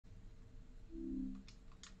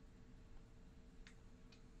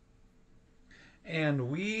And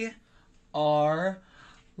we are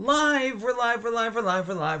live. We're live. We're live. We're live.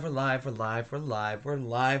 We're live. We're live. We're live. We're live. We're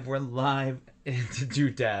live. We're live into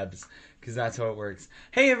two tabs because that's how it works.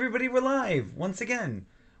 Hey, everybody, we're live once again.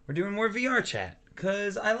 We're doing more VR chat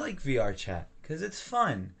because I like VR chat because it's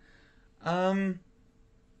fun. Um,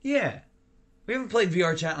 yeah. We haven't played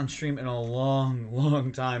VR chat on stream in a long,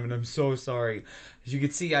 long time, and I'm so sorry. As you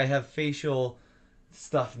can see, I have facial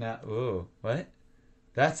stuff now. Ooh, what?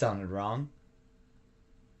 That sounded wrong.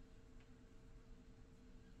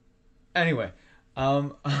 Anyway,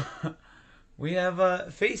 um, we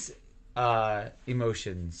have face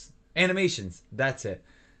emotions, animations. That's it.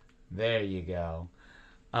 There you go.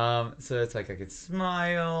 So it's like I could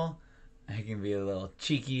smile. I can be a little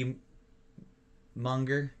cheeky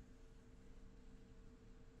monger.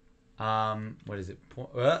 What is it?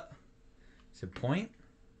 Is it point?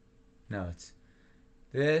 No, it's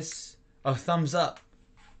this. Oh, thumbs up.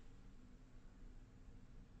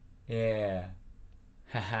 Yeah.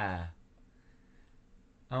 Haha.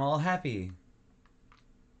 I'm all happy.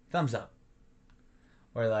 Thumbs up.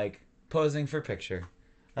 Or like posing for picture.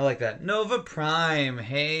 I like that. Nova Prime.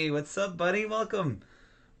 Hey, what's up, buddy? Welcome.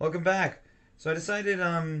 Welcome back. So I decided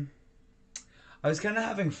I was kind of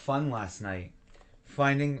having fun last night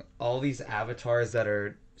finding all these avatars that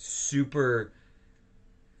are super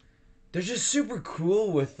they're just super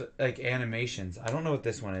cool with like animations. I don't know what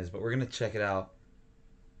this one is, but we're going to check it out.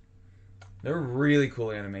 They're really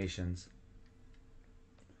cool animations.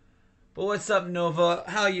 But what's up, Nova?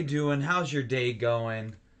 How you doing? How's your day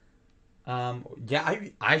going? Yeah,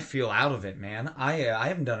 I feel out of it, man. I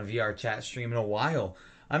haven't done a VR chat stream in a while.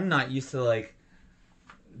 I'm not used to like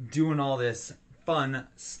doing all this fun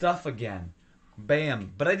stuff again.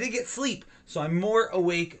 Bam. But I did get sleep, so I'm more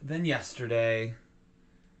awake than yesterday.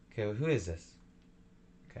 Okay, well, who is this?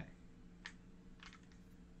 Okay.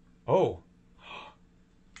 Oh.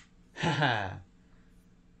 Haha.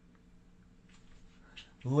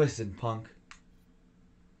 Listen, punk.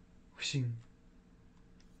 Wishing.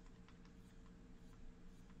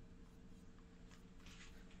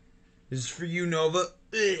 This is for you, Nova.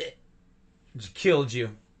 Ugh. Just killed you.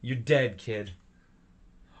 You're dead, kid.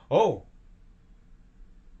 Oh.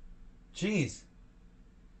 Jeez.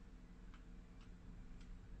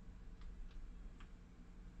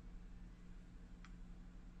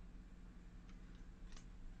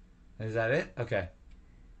 Is that it? Okay.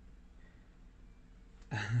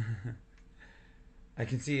 I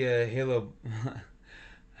can see a Halo.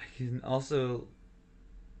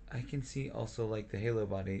 I can see also like the Halo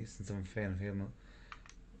body since I'm a fan of Halo.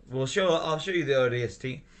 I'll show you the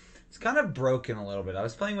ODST. It's kind of broken a little bit. I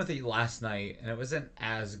was playing with it last night and it wasn't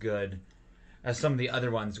as good as some of the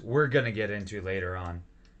other ones we're gonna get into later on.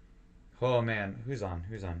 Oh man, who's on?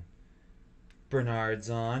 Who's on? Bernard's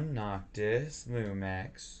on. Noctis,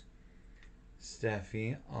 Lumax,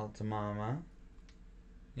 Steffi, Altamama.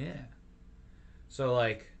 Yeah. So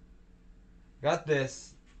like, got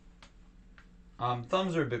this.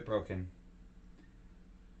 Thumbs are a bit broken,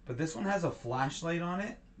 but this one has a flashlight on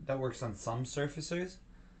it that works on some surfaces.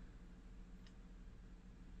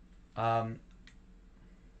 Um,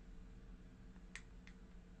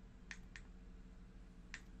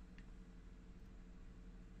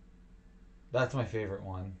 that's my favorite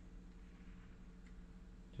one.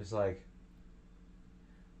 Just like,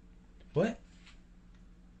 what?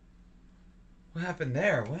 What happened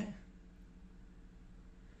there? What?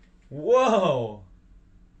 Whoa!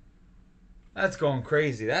 That's going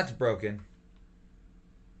crazy. That's broken.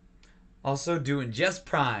 Also doing just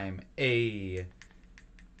prime. Let's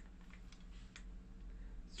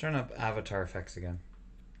turn up avatar effects again.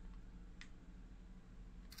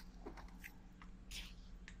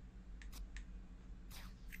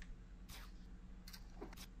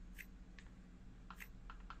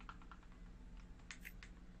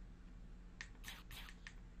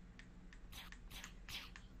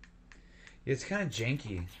 It's kind of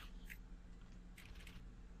janky.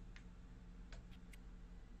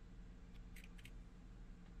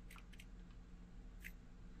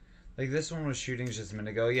 Like this one was shooting just a minute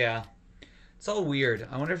ago. Yeah. It's all weird.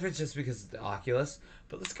 I wonder if it's just because of the Oculus.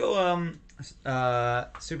 But let's go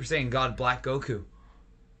Super Saiyan God Black Goku.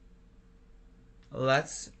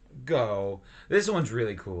 Let's go. This one's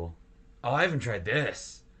really cool. Oh, I haven't tried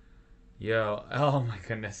this. Yo, oh my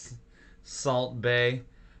goodness. Salt Bay.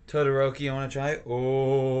 Todoroki, I want to try.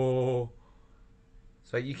 Oh.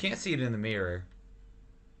 So you can't see it in the mirror.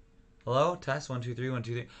 Hello? Test 1 2 3 1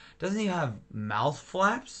 2 3. Doesn't he have mouth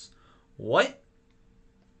flaps? What?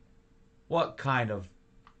 What kind of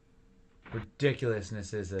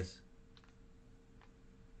ridiculousness is this?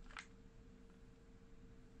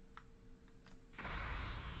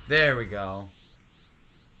 There we go.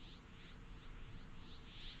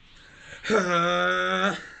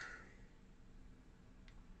 And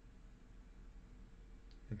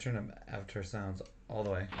turn up avatar sounds all the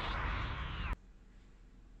way.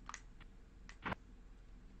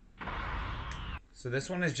 So this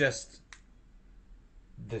one is just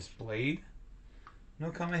this blade. No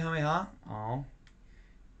Kamehameha. Oh.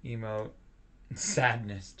 Emote.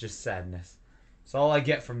 Sadness. Just sadness. That's all I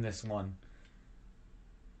get from this one.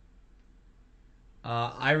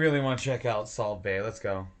 I really want to check out Salt Bay. Let's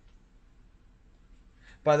go.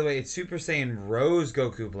 By the way, it's Super Saiyan Rose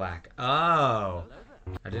Goku Black. Oh.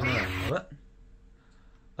 I didn't know that. What?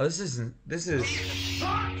 Oh, this isn't... This is...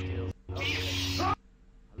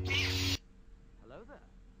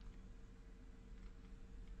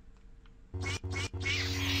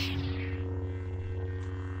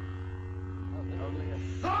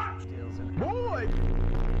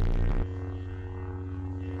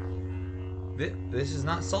 This is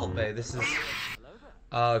not Salt Bay. This is...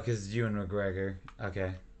 Oh, because Ewan McGregor.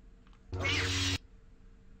 Okay.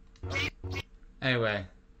 Anyway.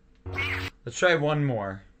 Let's try one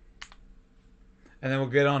more. And then we'll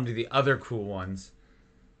get on to the other cool ones.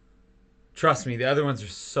 Trust me, the other ones are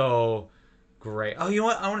so great. Oh, you know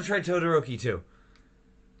what? I want to try Todoroki too.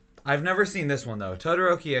 I've never seen this one though.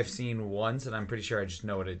 Todoroki I've seen once, and I'm pretty sure I just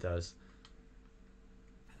know what it does.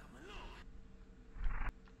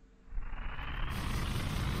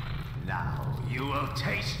 Now you will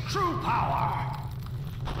taste true power!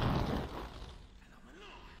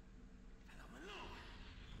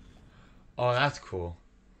 Oh, that's cool.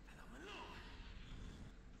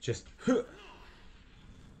 Just...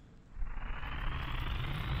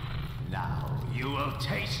 Now you will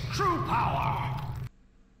taste true power!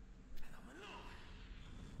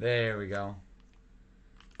 There we go.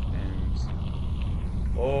 And...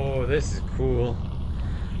 Oh, this is cool.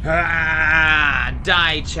 Ah,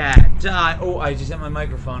 die, chat. Die. Oh, I just hit my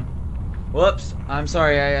microphone. Whoops. I'm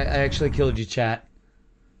sorry. I actually killed you, chat.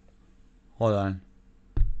 Hold on.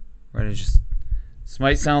 We're gonna just... This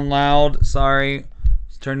might sound loud. Sorry.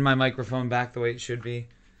 Just turn my microphone back the way it should be.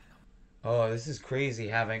 Oh, this is crazy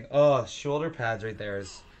having... Oh, shoulder pads right there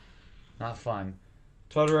is not fun.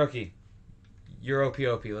 Todoroki. You're OP.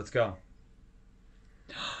 Let's go.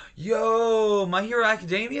 Yo! My Hero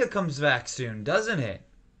Academia comes back soon, doesn't it?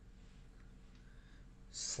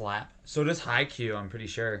 Slap. So does Haikyuu, I'm pretty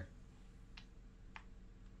sure.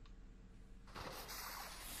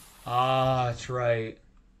 Ah, that's right.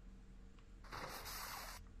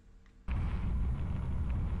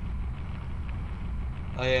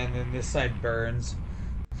 Oh yeah, and then this side burns.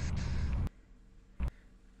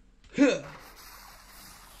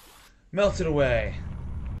 Melted away.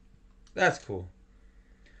 That's cool.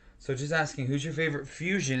 So just asking, who's your favorite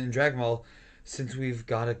fusion in Dragon Ball since we've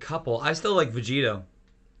got a couple? I still like Vegito.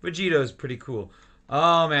 Vegito is pretty cool.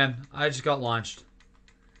 Oh man, I just got launched.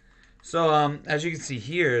 So as you can see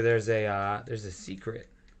here, there's a secret.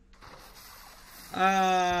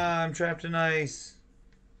 Ah, I'm trapped in ice.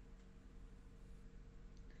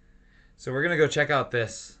 So we're gonna go check out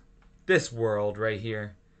this world right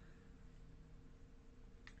here.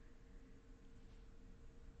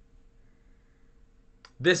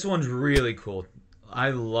 This one's really cool. I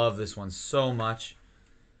love this one so much.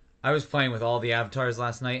 I was playing with all the avatars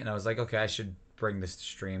last night, and I was like, okay, I should bring this to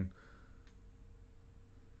stream.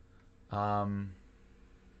 Oh,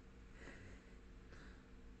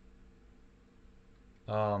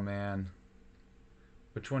 man.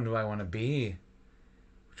 Which one do I want to be?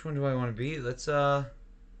 Which one do I want to be? Let's go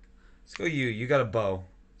you. You got a bow.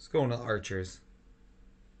 Let's go into archers.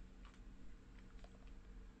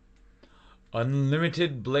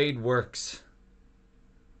 Unlimited Blade Works.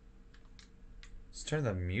 Let's turn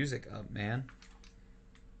the music up, man.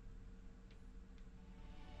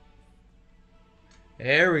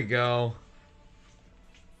 There we go.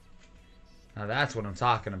 Now that's what I'm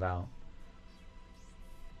talking about.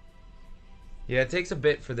 Yeah, it takes a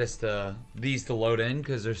bit for these to load in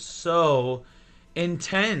because they're so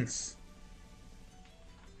intense.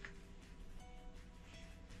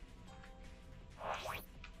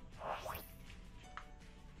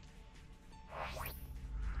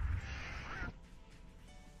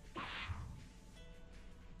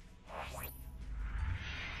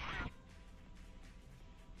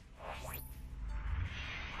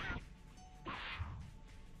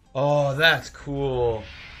 Oh, that's cool.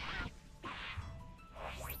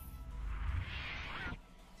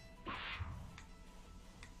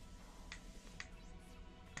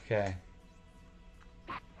 Okay.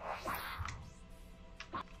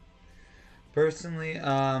 Personally,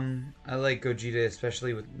 I like Gogeta,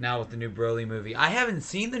 especially with the new Broly movie. I haven't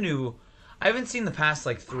seen the past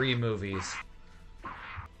like 3 movies.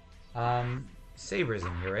 Saber's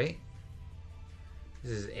in here, right?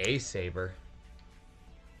 This is a Saber.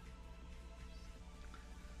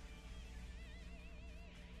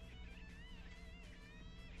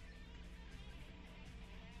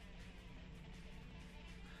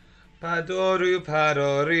 Padoru,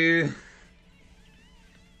 Padoru.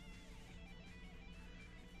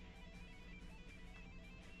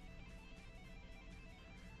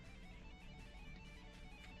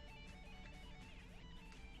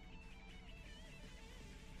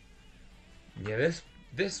 Yeah,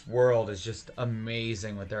 this world is just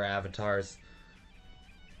amazing with their avatars.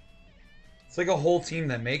 It's like a whole team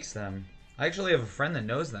that makes them. I actually have a friend that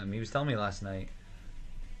knows them. He was telling me last night.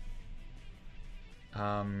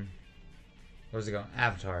 Where's it going?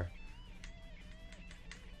 Avatar.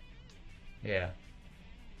 Yeah.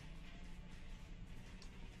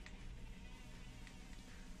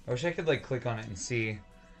 I wish I could like click on it and see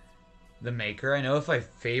the maker. I know if I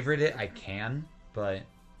favorite it, I can, but I'm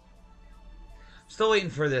still waiting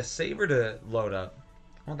for this Saber to load up.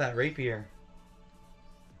 I want that rapier.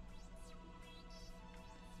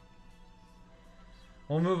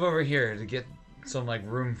 We'll move over here to get some like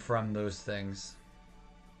room from those things.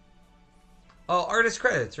 Oh, artist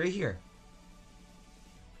credits right here.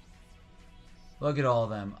 Look at all of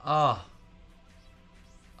them. Ah.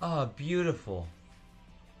 Ah, beautiful.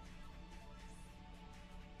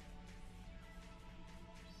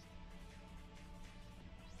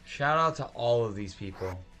 Shout out to all of these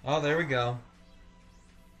people. Oh, there we go.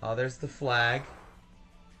 Oh, there's the flag.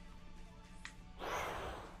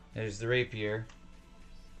 There's the rapier.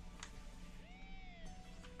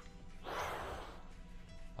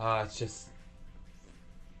 Oh, it's just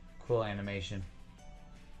cool animation.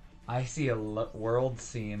 I see a world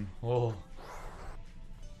scene. Whoa.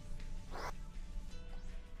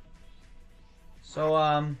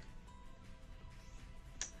 So,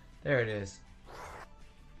 there it is.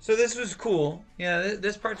 So this was cool. Yeah,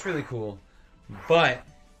 this part's really cool. But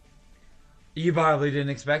you probably didn't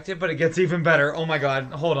expect it, but it gets even better. Oh my god,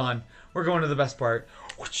 hold on. We're going to the best part.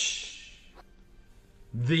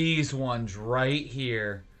 These ones right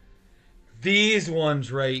here. These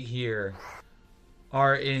ones right here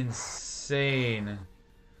are insane.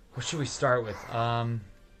 What should we start with?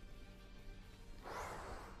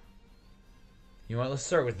 You know what? Let's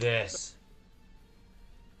start with this.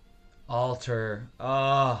 Altar.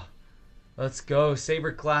 Ah. Let's go.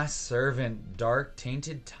 Saber Class Servant. Dark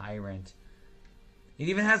Tainted Tyrant. It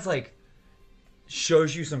even has like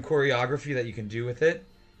shows you some choreography that you can do with it.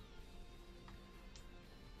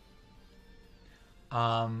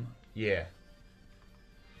 Yeah.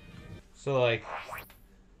 So like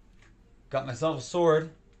got myself a sword.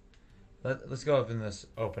 Let's go up in this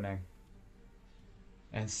opening.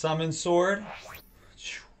 And summon sword.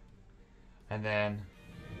 And then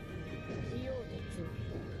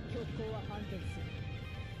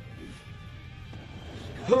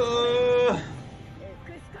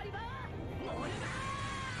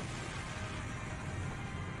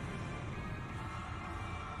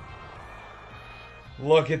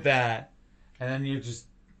look at that. And then you're just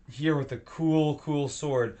here with a cool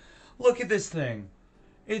sword. Look at this thing.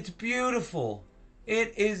 It's beautiful.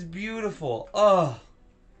 It is beautiful. Ugh.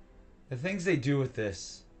 The things they do with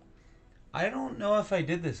this. I don't know if I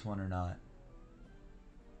did this one or not.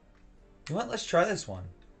 You know what? Let's try this one.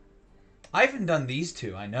 I haven't done these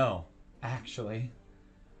two, I know. Actually.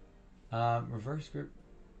 Reverse grip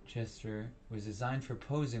gesture was designed for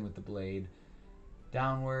posing with the blade.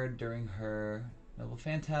 Downward during her Noble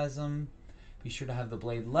Phantasm. Be sure to have the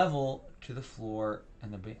blade level to the floor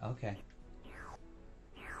and the okay.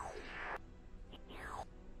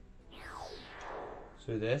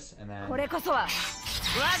 So this and then.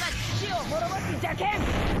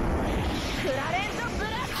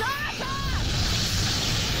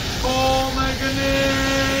 Oh my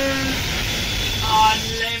goodness!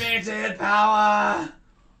 Unlimited power!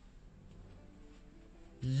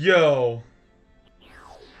 Yo!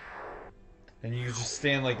 And you just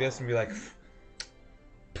stand like this and be like,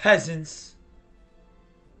 peasants!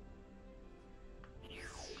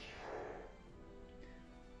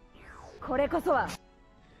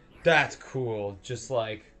 That's cool. Just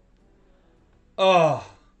like, oh,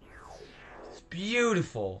 it's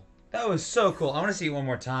beautiful. That was so cool. I want to see it one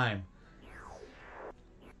more time.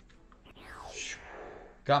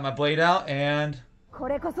 Got my blade out and.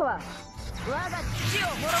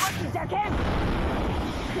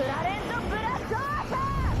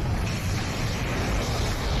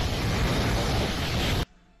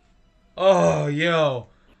 Oh, yo.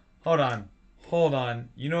 Hold on. Hold on.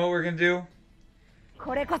 You know what we're gonna do?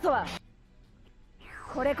 これこそは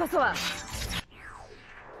We're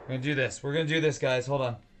gonna do this. We're gonna do this, guys. Hold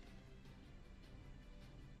on.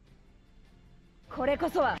 これこ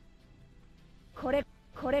そは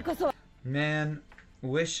Man,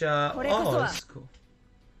 wish, oh, this is cool.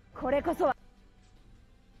 これこそ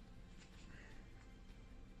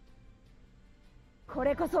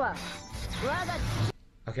は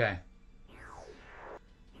Okay.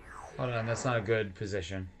 Hold on, that's not a good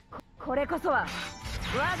position. これこそは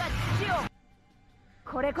我が父を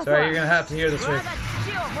これこそ Sorry, は you're gonna have to hear this 我 first. が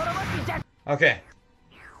父を滅ぼす弱 Okay.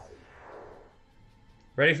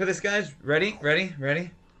 Ready for this, guys? Ready? Ready?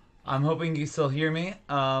 Ready? I'm hoping you still hear me.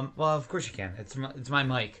 Well, of course you can. It's my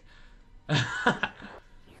mic.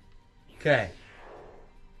 Okay.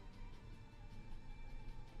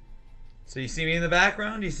 So you see me in the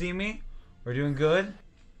background? You see me? We're doing good?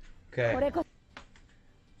 こ Okay. れこ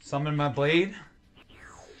Summon my blade.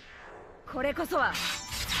 これこそは我が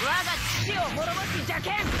父を滅ぼす邪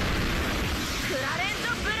剣クラレント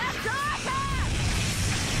ブラストアーサ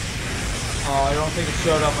Oh, I don't think it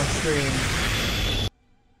showed up on stream.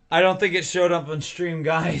 I don't think it showed up on stream,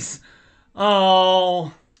 guys.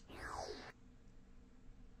 Oh.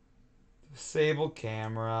 Disable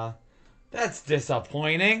camera. That's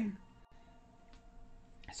disappointing.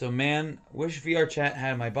 So, man, wish VRChat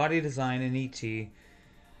had my body design in ET.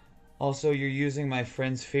 Also, you're using my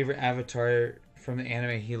friend's favorite avatar from the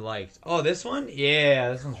anime he liked. Oh, this one?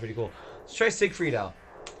 Yeah, this one's pretty cool. Let's try Siegfried out.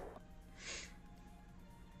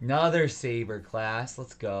 Another Saber class.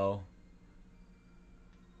 Let's go.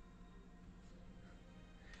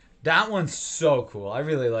 That one's so cool. I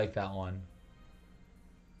really like that one.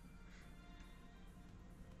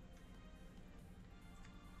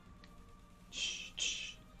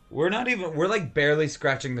 We're like barely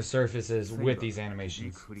scratching the surfaces with these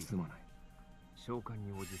animations.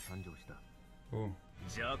 Ooh.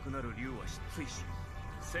 邪悪なる竜は失墜し、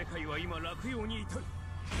世界は今落葉に至る。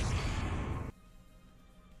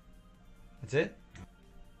 That's it?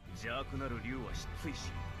 邪悪なる竜は失墜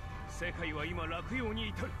し、世界は今落葉に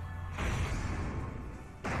至る。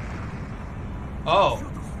 Oh.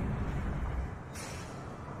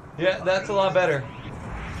 Yeah, that's a lot better.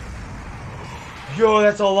 Yo,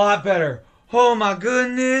 that's a lot better. Oh my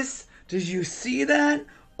goodness. Did you see that?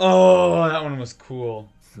 Oh, that one was cool.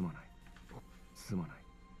 すまない。すまない。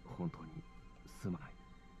本当にすまない。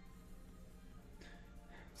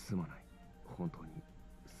すまない。本当に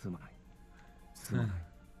すまない。すまない。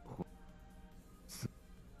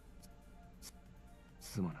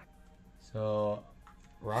すまない。 So,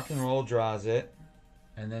 rock and roll draws it,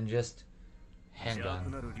 and then just 邪悪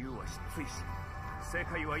handgun. なる竜は失墜し、世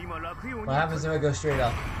界は今落葉に What happens if I go straight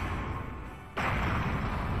up? 撃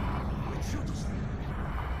ち落とす。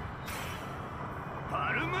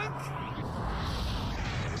パルムンク。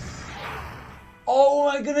 Oh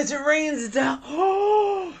my goodness, it rains down.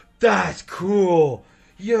 Oh, that's cool.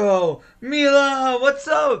 Yo, Mila, what's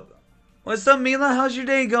up? What's up, Mila? How's your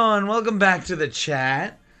day going? Welcome back to the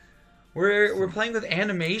chat. We're playing with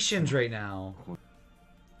animations right now.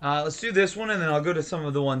 Let's do this one, and then I'll go to some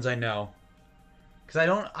of the ones I know. Cause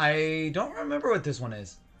I don't remember what this one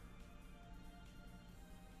is.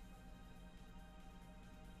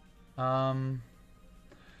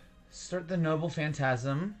 Start the noble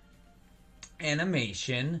phantasm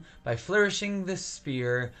animation by flourishing the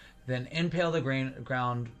spear, then impale the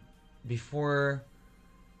ground before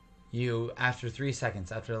you after 3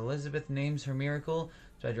 seconds. After Elizabeth names her miracle,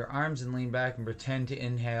 spread your arms and lean back and pretend to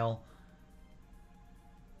inhale.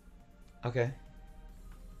 Okay.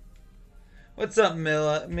 What's up,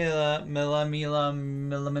 Mila, Maba?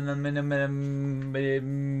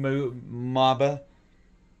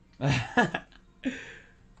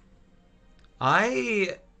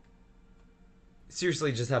 I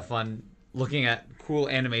seriously just have fun looking at cool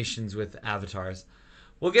animations with avatars.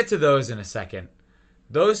 We'll get to those in a second.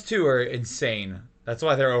 Those two are insane. That's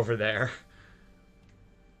why they're over there.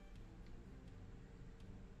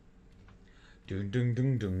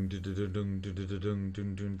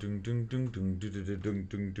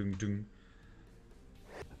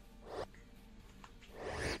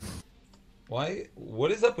 Why?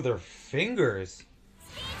 What is up with her fingers?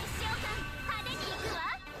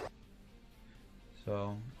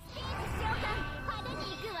 So.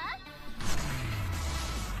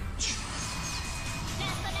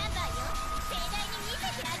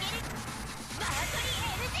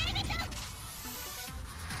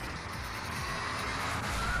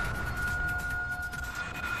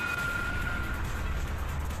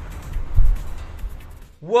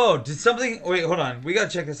 Whoa, did something... Wait, hold on. We gotta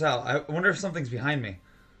check this out. I wonder if something's behind me.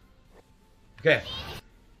 Okay.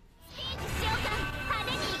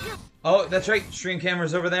 Oh, that's right. Stream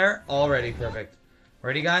camera's over there. Already perfect.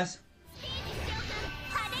 Ready, guys?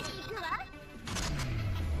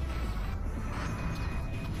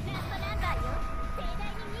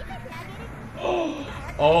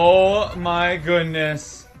 Oh my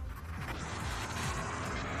goodness.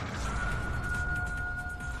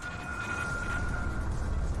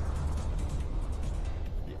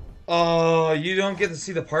 Oh, you don't get to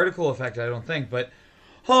see the particle effect, I don't think, but...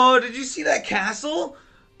 Oh, did you see that castle?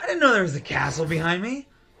 I didn't know there was a castle behind me.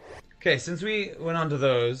 Okay, since we went on to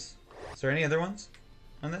those, is there any other ones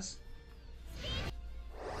on this?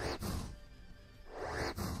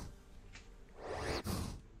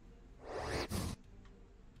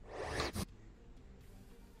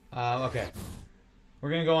 Okay. We're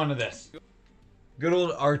gonna go on to this. Good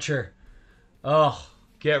old Archer. Oh,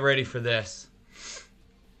 get ready for this.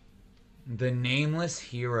 The Nameless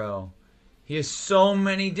Hero. He has so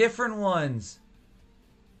many different ones.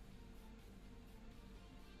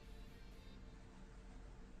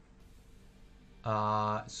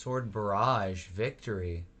 Sword Barrage.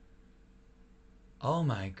 Victory. Oh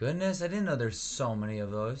my goodness, I didn't know there's so many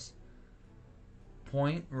of those.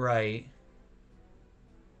 Point right.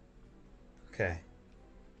 Okay.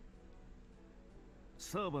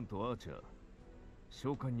 Servant Archer.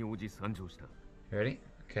 召喚に応じ参上した。 Ready?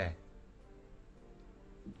 Okay.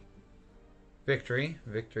 Victory.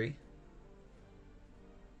 Victory.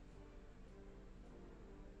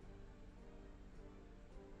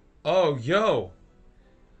 Oh, yo!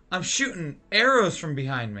 I'm shooting arrows from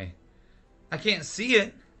behind me. I can't see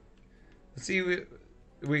it. Let's see if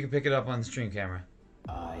we can pick it up on the stream camera.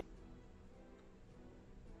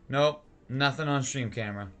 Nope. Nothing on stream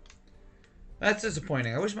camera. That's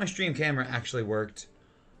disappointing. I wish my stream camera actually worked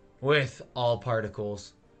with all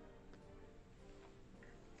particles.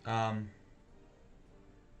 I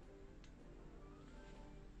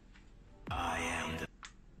am the...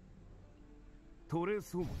 トレ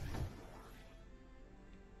ソーモ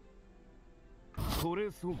トレ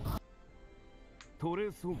ソーモトレ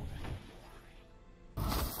ソーモ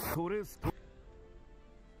トレス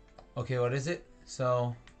Okay, what is it?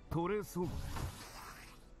 So... トレソーモ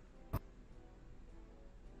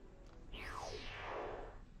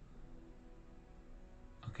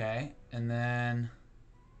Okay, and then...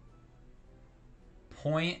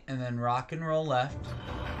 Point, and then rock and roll left.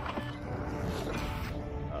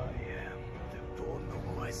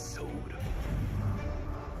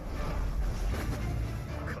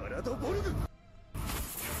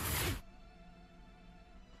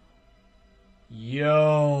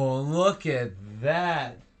 Yo, look at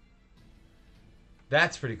that.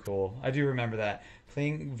 That's pretty cool. I do remember that.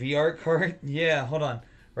 Playing VR cart? Yeah, hold on.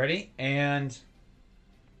 Ready? And...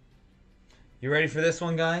 You ready for this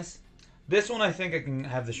one, guys? This one I think I can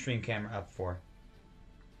have the stream camera up for.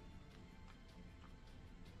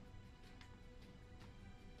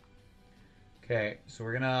 Okay, so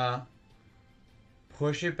we're gonna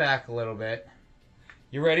push it back a little bit.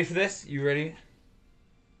 You ready for this? You ready?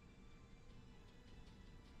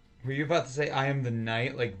 Were you about to say I am the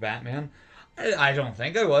knight like Batman? I don't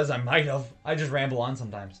think I was. I might have. I just ramble on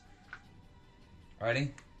sometimes.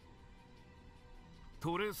 Ready?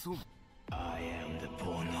 I am the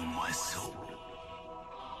bone of my soul.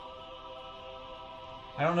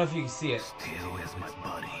 I don't know if you can see it. Steel is my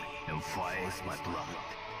body and fire is my blood.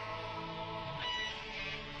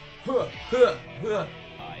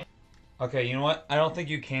 Okay, you know what? I don't think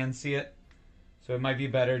you can see it. So it might be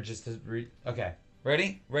better just to okay.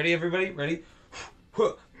 Ready? Ready, everybody? Ready?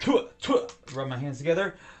 Rub my hands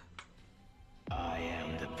together. I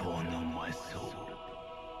am the bone of my soul.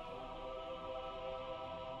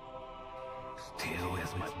 Steel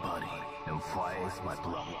is my body, and fire is my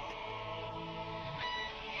blood.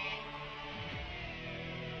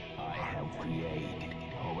 I have created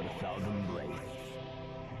over 1,000 blades.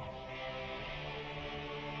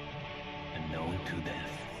 Unknown to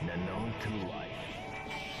death, and unknown to life.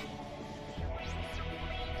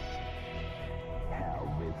 Have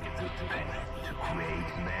withstood death to create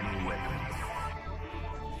many weapons.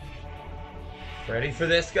 Ready for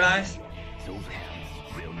this, guys? Those hands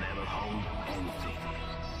will never hold anything.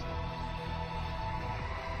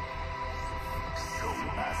 So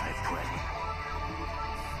as I pray,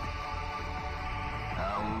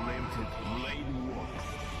 how limited blade works.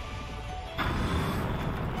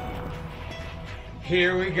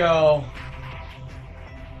 Here we go.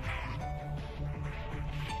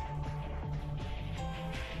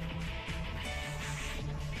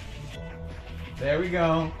 There we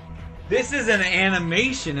go. This is an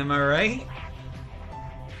animation, am I right?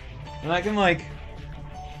 And I can like,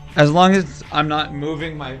 as long as I'm not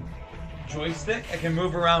moving my joystick, I can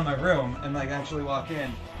move around my room and like actually walk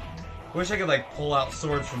in. Wish I could like pull out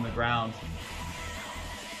swords from the ground.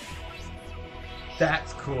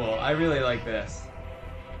 That's cool. I really like this.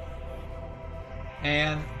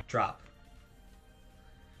 And drop.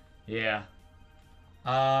 Yeah.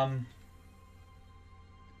 Man,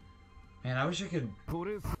 I wish I could.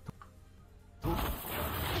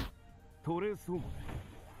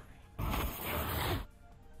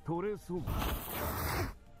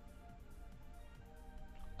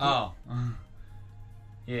 Oh.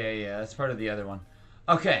 Yeah, that's part of the other one.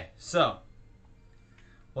 Okay, so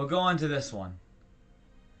we'll go on to this one.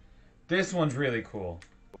 This one's really cool.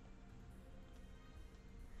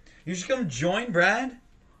 You should come join, Brad.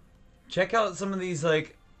 Check out some of these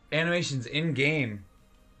like animations in game.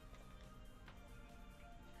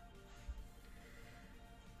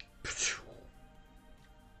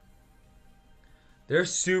 They're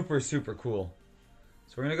super, super cool.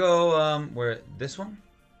 So we're gonna go where this one?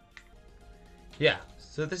 Yeah.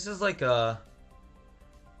 So this is like a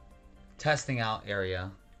testing out area.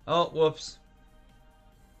 Oh, whoops.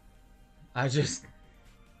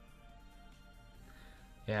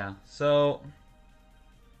 Yeah, so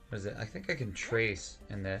what is it? I think I can trace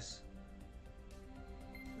in this.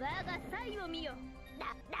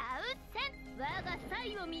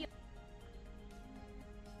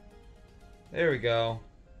 There we go.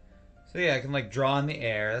 So yeah, I can like draw in the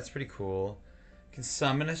air. That's pretty cool. I can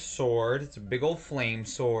summon a sword. It's a big old flame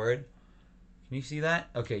sword. Can you see that?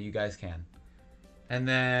 Okay, you guys can. And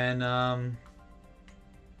then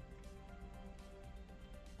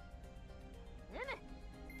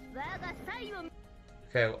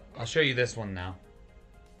okay, I'll show you this one now.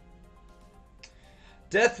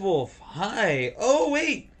 Deathwolf, hi. Oh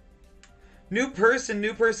wait. New person.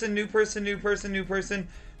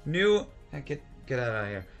 Get out of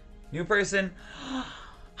here. New person.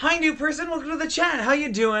 Hi, new person. Welcome to the chat. How you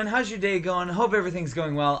doing? How's your day going? Hope everything's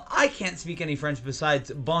going well. I can't speak any French besides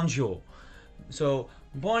bonjour. So,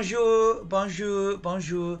 bonjour.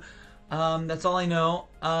 That's all I know.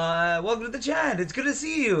 Welcome to the chat. It's good to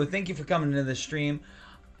see you. Thank you for coming into the stream.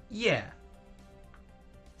 Yeah.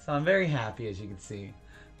 So I'm very happy, as you can see.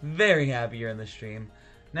 Very happy you're in the stream.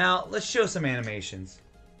 Now, let's show some animations.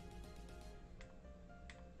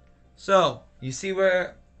 So, you see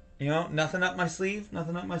where, you know, nothing up my sleeves,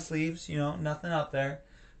 you know, nothing up there.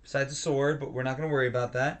 Besides a sword, but we're not going to worry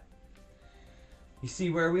about that. You see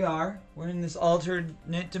where we are. We're in this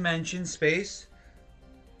alternate dimension space.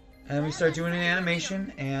 And we start doing an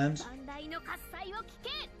animation, and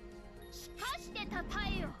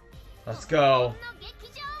let's go.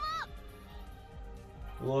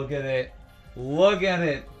 Look at it. Look at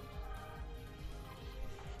it.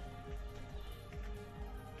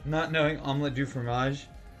 Not knowing omelette du fromage,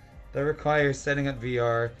 that requires setting up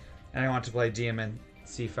VR, and I want to play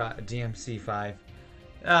DMC5.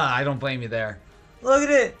 Ah, I don't blame you there. Look at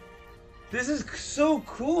it. This is so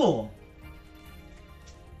cool.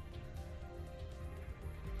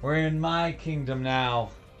 We're in my kingdom now.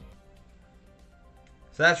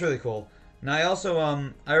 So that's really cool. Now I also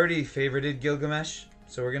I already favorited Gilgamesh,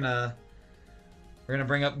 so we're gonna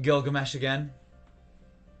bring up Gilgamesh again.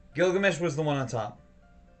 Gilgamesh was the one on top.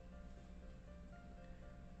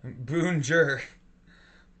 Bonjour.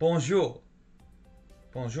 Bonjour.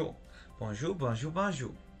 Bonjour. Bonjour, bonjour, bonjour.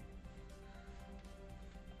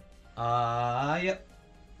 Yep.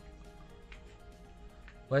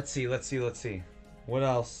 Let's see. What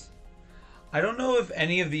else? I don't know if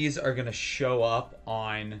any of these are going to show up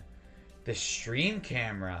on the stream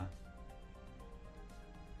camera.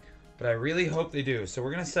 But I really hope they do. So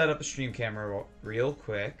we're going to set up a stream camera real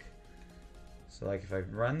quick. So like if I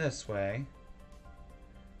run this way,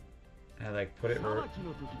 and I like put it...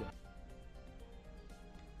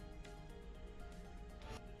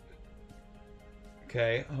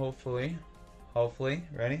 Okay, hopefully.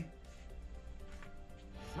 Ready?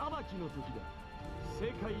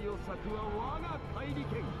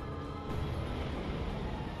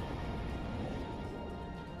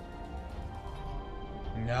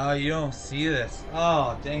 No, you don't see this.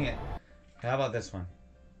 Oh, dang it. How about this one?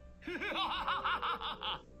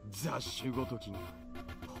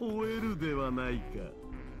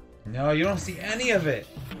 No, you don't see any of it.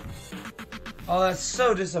 Oh, that's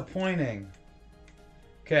so disappointing.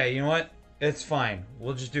 Okay, you know what? It's fine.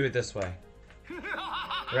 We'll just do it this way.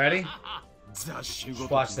 Ready? Just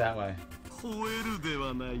watch that way.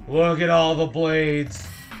 Look at all the blades.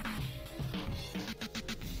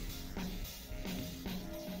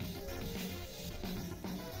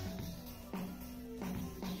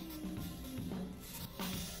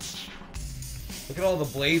 Look at all the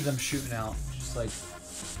blades I'm shooting out. Just like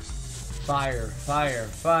fire, fire,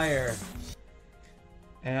 fire.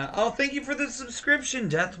 And oh, thank you for the subscription,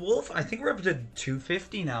 Death Wolf. I think we're up to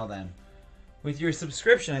 250 now then. With your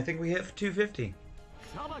subscription, I think we hit 250.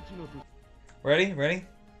 Ready? Ready?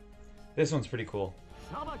 This one's pretty cool.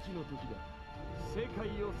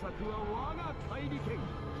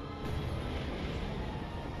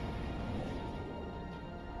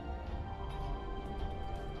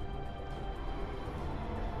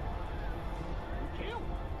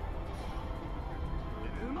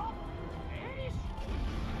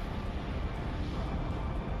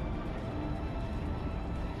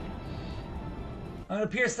 I'm gonna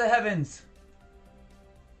pierce the heavens.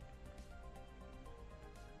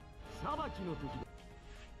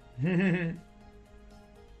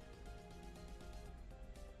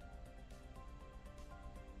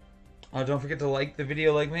 Oh, don't forget to like the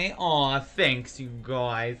video like me. Aw, thanks you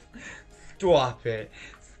guys. Stop it.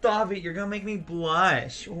 Stop it. You're gonna make me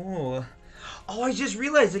blush. Ooh. Oh, I just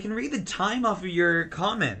realized I can read the time off of your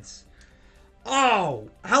comments. Oh,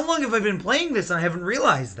 how long have I been playing this and I haven't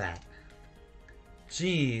realized that?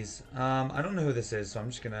 Jeez. I don't know who this is, so I'm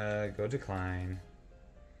just gonna go decline.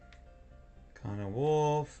 Connor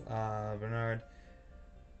Wolf, Bernard.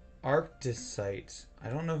 Arcticite. I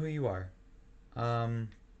don't know who you are.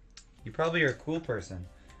 You probably are a cool person.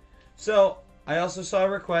 So, I also saw a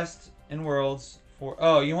request in Worlds for...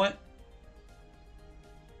 Oh, you know what?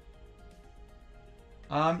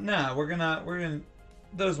 Nah, we're gonna...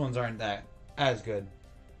 Those ones aren't that as good.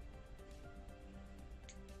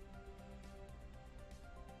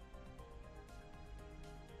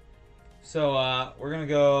 So, we're gonna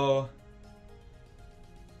go...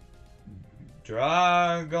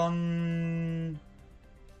 Dragon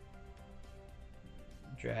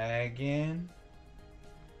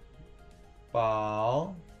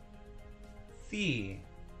Ball Z.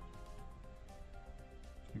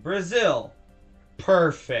 Brazil.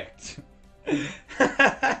 Perfect.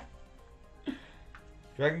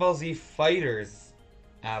 Dragon Ball Z Fighters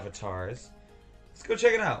avatars. Let's go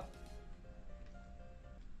check it out.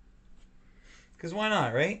 Because why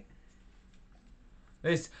not, right?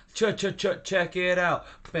 Let's check it out.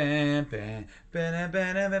 Bam, bam, bam, bam,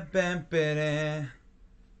 bam, bam, bam.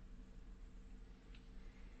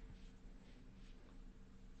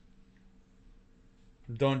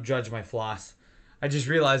 Don't judge my floss. I just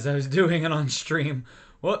realized I was doing it on stream.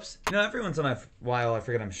 Whoops. You know, every once in a while I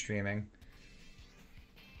forget I'm streaming.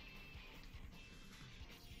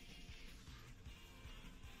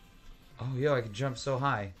 Oh, yo, I can jump so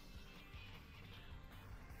high.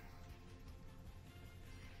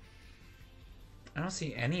 I don't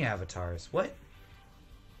see any avatars. What? Do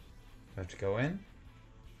I have to go in?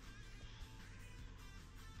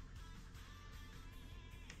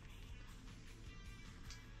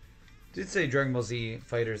 Did say Dragon Ball Z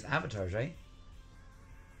Fighters avatars, right?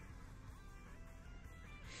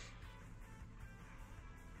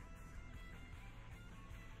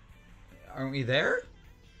 Aren't we there?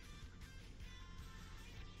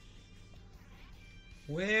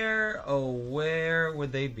 Where, oh, where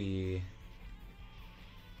would they be?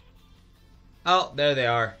 Oh, there they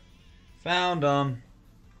are. Found them.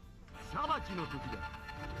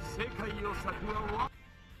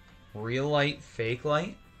 Real light, fake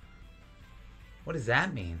light? What does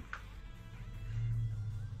that mean?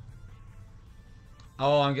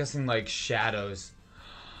 Oh, I'm guessing like shadows.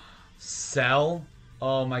 Cell?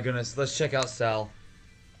 Oh my goodness, let's check out Cell.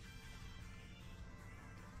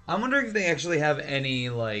 I'm wondering if they actually have any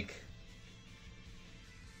like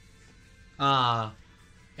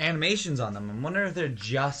animations on them. I'm wondering if they're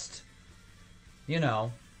just, you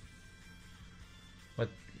know, what,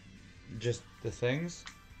 just the things?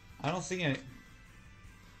 I don't see any.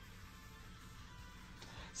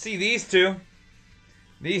 See these two.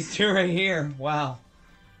 These two right here. Wow.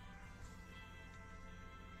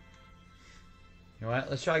 You know what?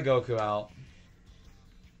 Let's try Goku out.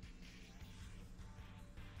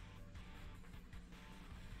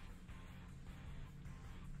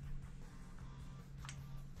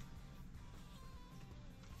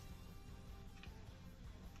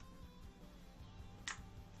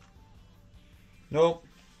 Nope.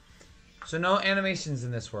 So no animations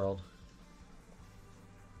in this world.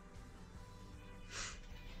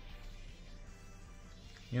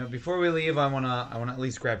 You know, before we leave, I wanna at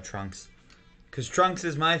least grab Trunks, cause Trunks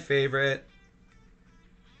is my favorite.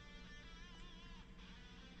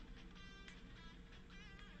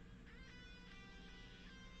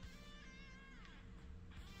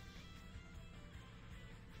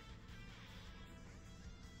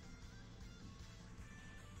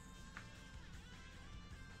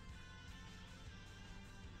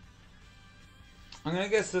 I'm gonna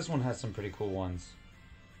guess this one has some pretty cool ones.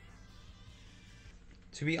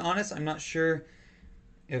 To be honest, I'm not sure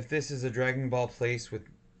if this is a Dragon Ball place with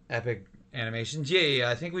epic animations. Yeah,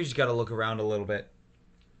 I think we just gotta look around a little bit.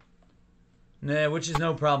 Nah, which is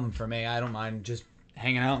no problem for me. I don't mind just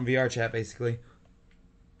hanging out in VRChat, basically.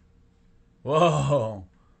 Whoa.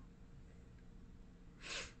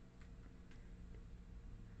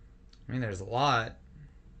 I mean, there's a lot.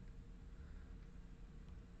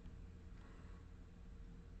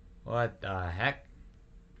 What the heck?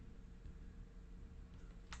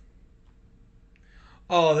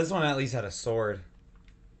 Oh, this one at least had a sword.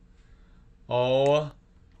 Oh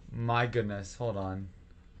my goodness. Hold on.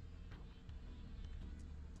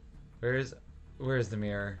 Where's the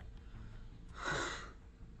mirror?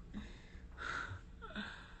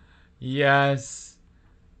 Yes.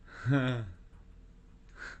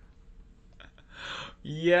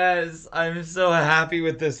 Yes, I'm so happy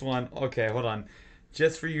with this one. Okay, hold on.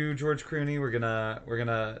 Just for you, George Clooney, we're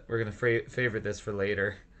gonna favorite this for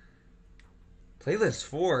later. Playlist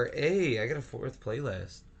 4. Hey, I got a 4th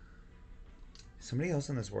playlist. Somebody else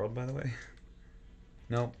in this world, by the way?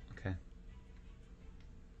 Nope. Okay.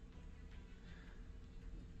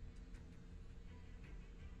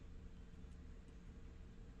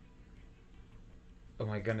 Oh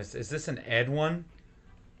my goodness. Is this an Ed one?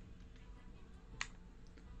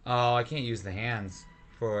 Oh, I can't use the hands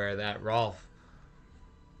for that Rolf.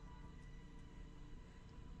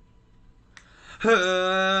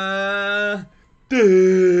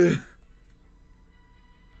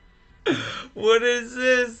 What is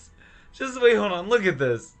this? Just wait, hold on. Look at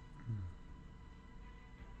this.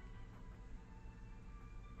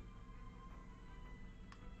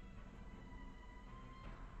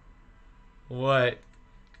 What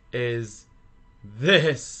is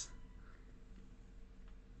this?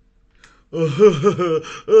 You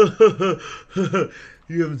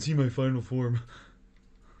haven't seen my final form.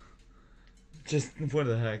 Just, what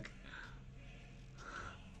the heck?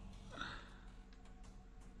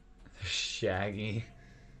 Shaggy.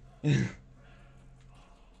 I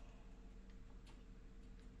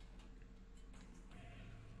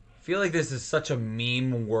feel like this is such a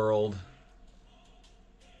meme world.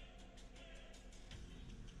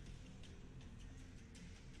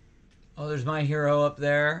 Oh, there's My Hero up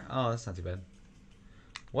there. Oh, that's not too bad.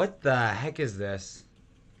 What the heck is this?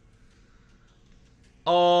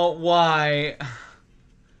 Oh, why?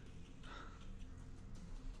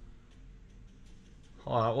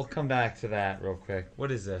 Hold on, we'll come back to that real quick.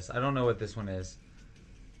 What is this? I don't know what this one is.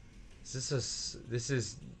 Is this this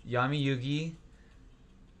is Yami Yugi?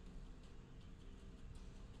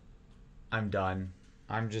 I'm done.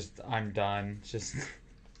 I'm done. Just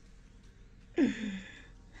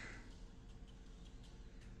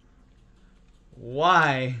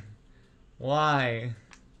why? Why?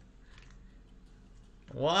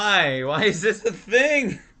 Why? Why is this a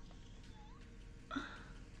thing?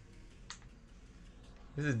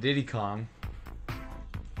 This is Diddy Kong.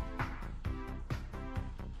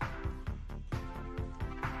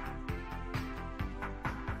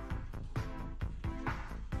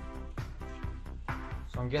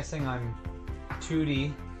 So I'm guessing I'm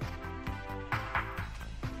 2D.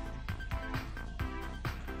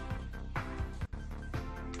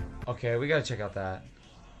 Okay, we gotta check out that.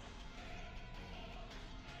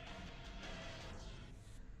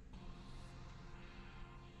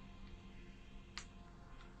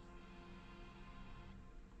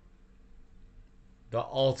 The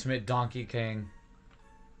ultimate Donkey King.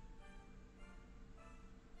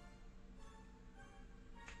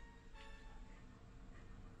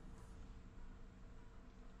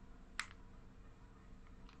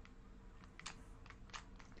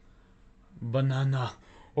 Banana.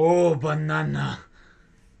 Oh, banana.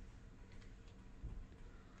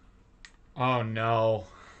 Oh, no.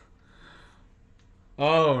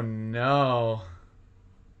 Oh, no.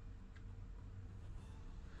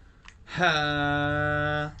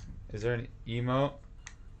 Is there an emote?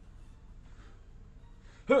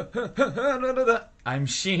 I'm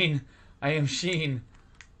Sheen. I am Sheen.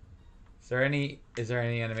 Is there any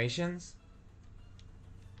animations?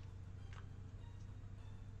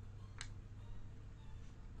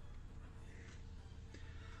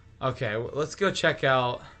 Okay, let's go check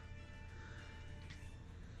out.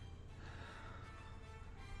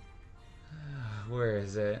 Where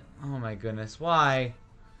is it? Oh my goodness, why?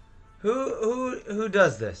 Who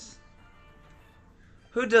does this?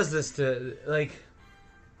 Who does this to, like...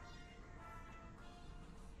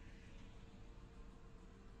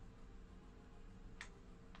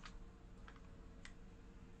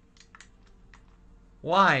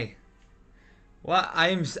 Why? Well,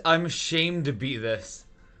 I'm ashamed to beat this.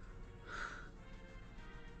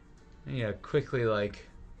 Yeah, quickly like.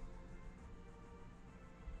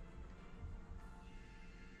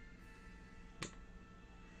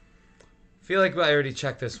 Feel like I already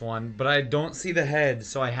checked this one, but I don't see the head,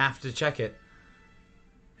 so I have to check it.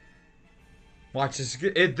 Watch this.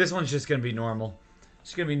 This one's just gonna be normal.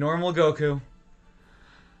 It's gonna be normal Goku.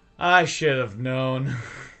 I should have known.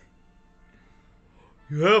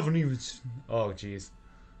 You haven't even. Oh, jeez.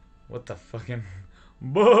 What the fucking.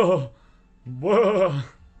 Buh! Buh!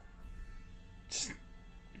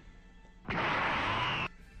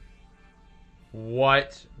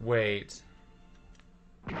 What? Wait.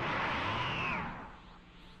 I'm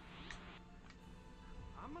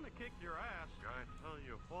gonna kick your ass, I tell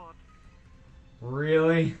you what.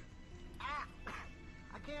 Really? I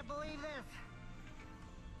can't believe this.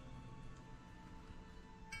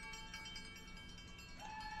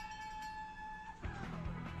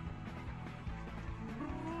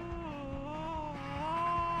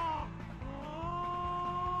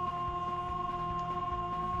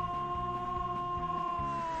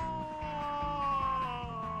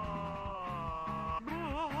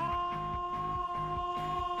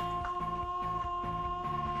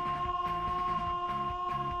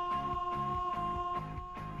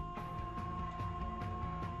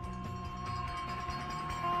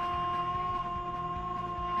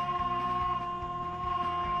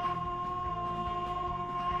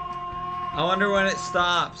 I wonder when it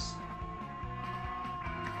stops.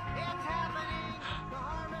 It's happening. The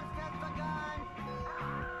harvest has begun.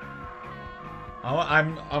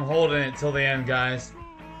 I'm holding it till the end, guys.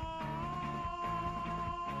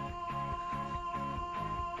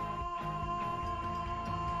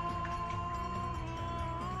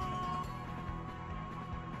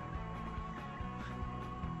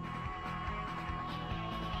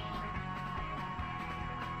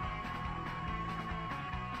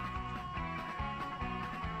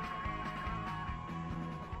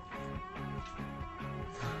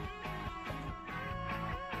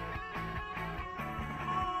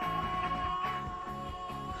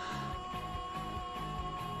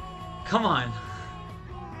 Come on.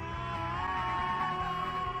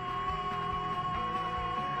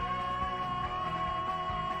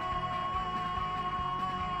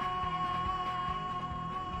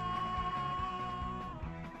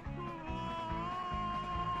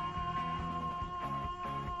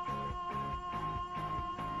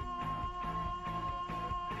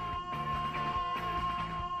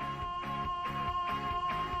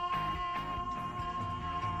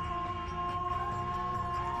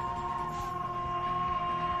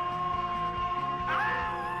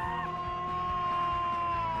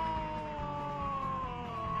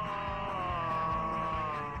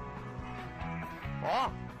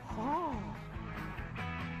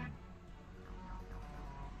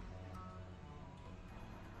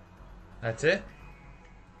 That's it?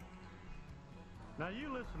 Now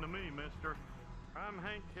you listen to me, mister. I'm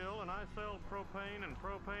Hank Hill and I sell propane and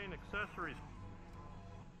propane accessories.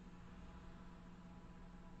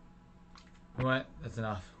 What? That's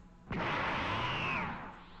enough.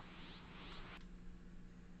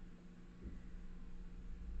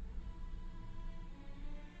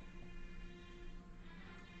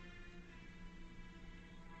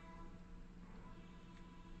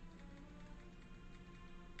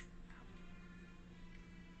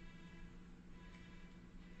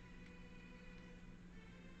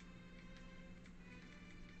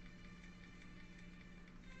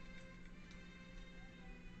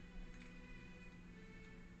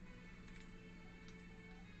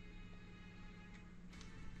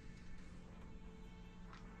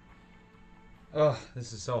 Ugh,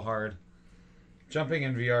 this is so hard. Jumping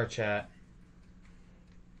in VR chat.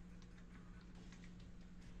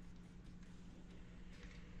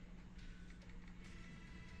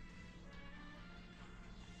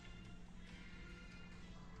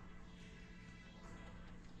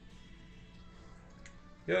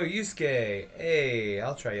 Yo, Yusuke. Hey,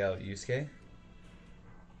 I'll try you out, Yusuke.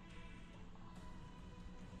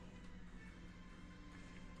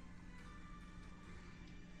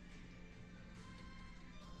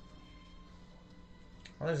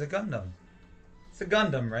 Oh, there's a Gundam. It's a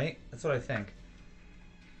Gundam, right? That's what I think.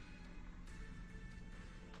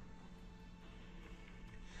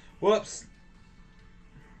 Whoops.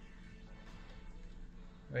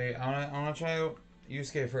 Wait, I wanna try out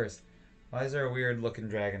Yusuke first. Why is there a weird looking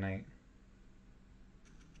Dragonite?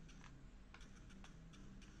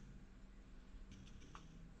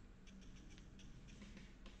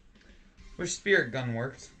 Wish Spirit Gun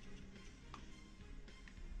worked.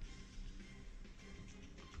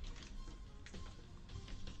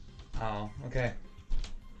 Oh, okay.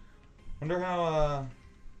 Wonder how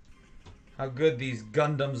good these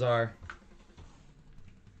Gundams are.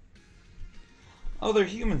 Oh, they're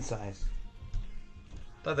human size.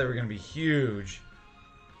 Thought they were gonna be huge.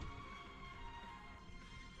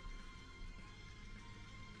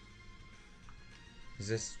 Is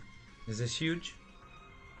this huge?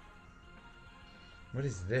 What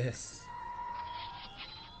is this?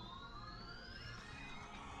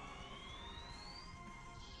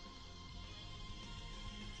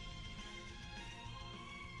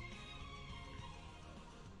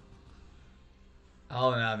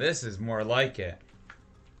 Oh, now this is more like it.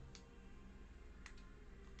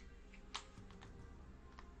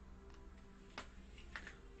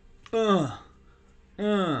 Oh,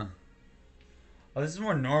 this is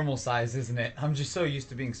more normal size, isn't it? I'm just so used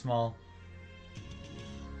to being small.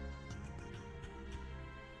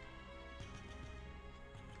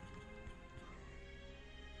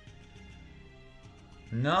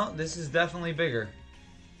 No, this is definitely bigger.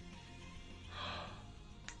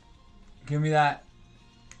 Give me that.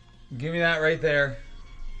 Give me that right there.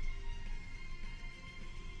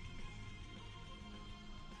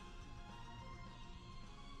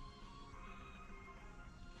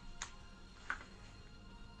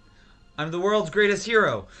 I'm the world's greatest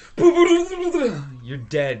hero. You're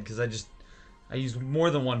dead because I used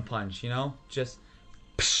more than one punch, you know? Just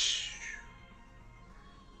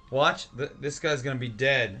watch. This guy's gonna be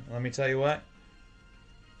dead. Let me tell you what.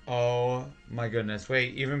 Oh my goodness.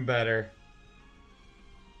 Wait, even better.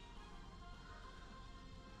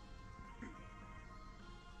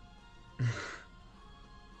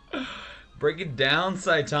 Break it down,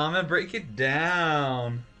 Saitama. Break it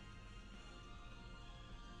down.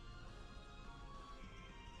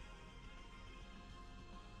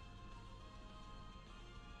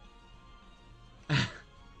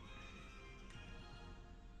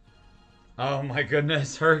 Oh my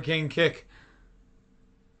goodness. Hurricane kick.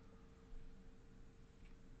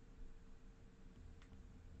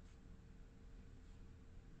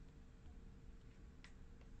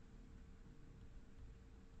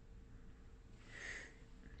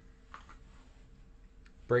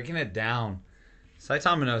 Breaking it down.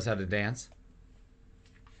 Saitama knows how to dance.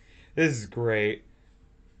 This is great.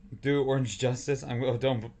 Do Orange Justice. Oh,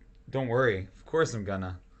 don't worry. Of course I'm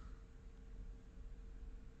gonna.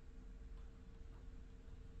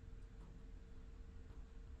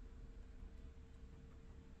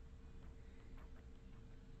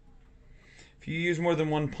 If you use more than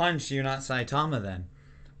one punch, you're not Saitama then.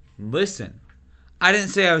 Listen, I didn't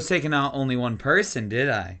say I was taking out only one person, did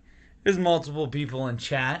I? There's multiple people in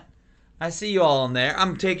chat. I see you all in there.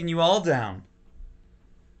 I'm taking you all down.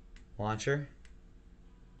 Launcher.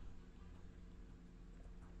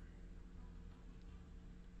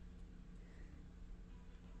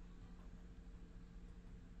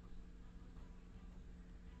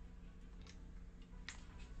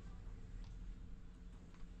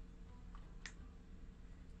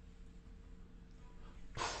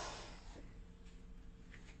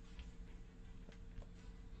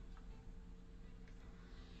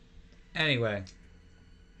 Anyway.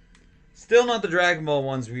 Still not the Dragon Ball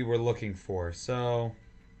ones we were looking for, so...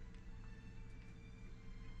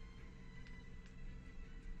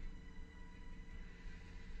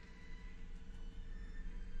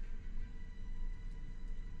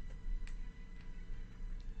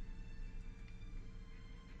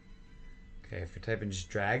 Okay, if we type in just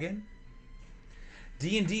Dragon...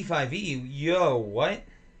 D&D 5e, yo, what?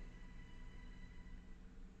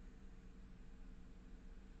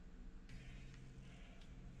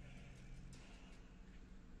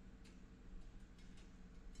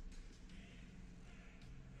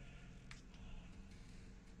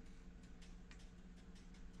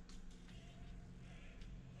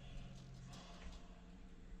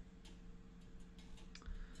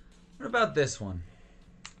 What about this one?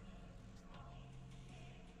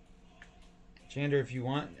 Jander, if you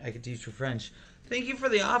want, I could teach you French. Thank you for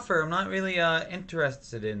the offer. I'm not really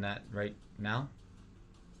interested in that right now.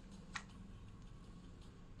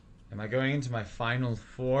 Am I going into my final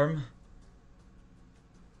form?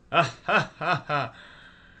 Ha ha ha ha!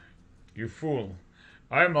 You fool.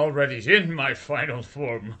 I'm already in my final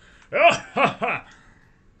form. Ah ha ha!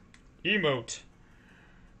 Emote.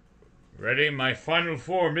 Ready? My final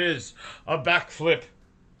form is a backflip.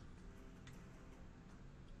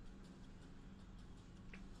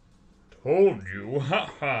 Told you.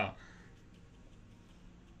 Ha ha.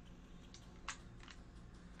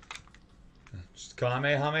 Just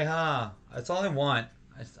Kamehameha. That's all I want.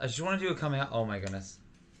 I just want to do a Kamehameha. Oh my goodness.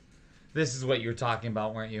 This is what you were talking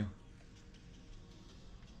about, weren't you?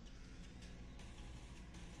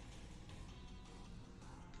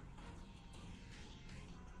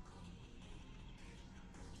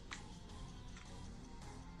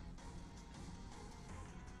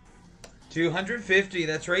 250.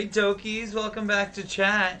 That's right, Dokies. Welcome back to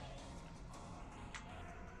chat.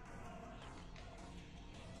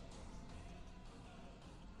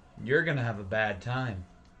 You're gonna have a bad time.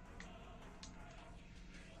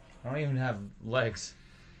 I don't even have legs.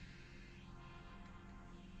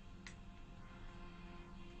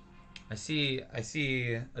 I see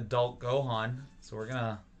adult Gohan, so we're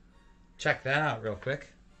gonna check that out real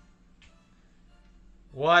quick.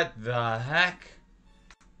 What the heck?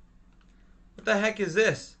 What the heck is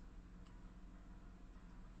this?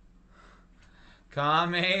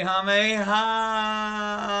 Kamehameha!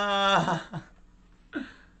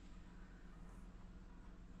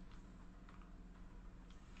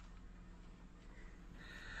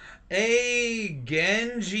 Hey,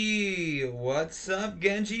 Genji! What's up,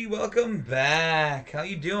 Genji? Welcome back. How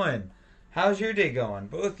you doing? How's your day going?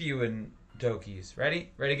 Both you and Dokies.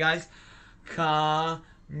 Ready? Ready, guys? Ka-me-hwa-me-ha!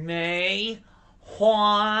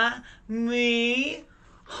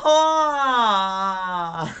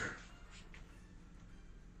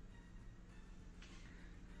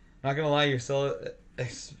 Not gonna lie, your solo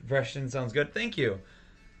expression sounds good. Thank you.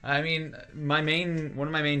 I mean, one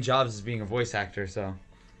of my main jobs is being a voice actor, so...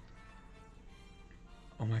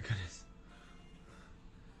 Oh my goodness.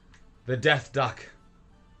 The death duck.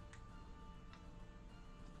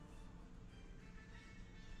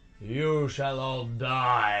 You shall all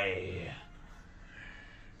die.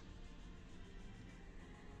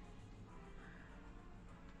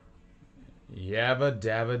 Yabba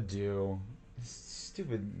dabba do.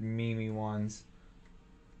 Stupid memey ones.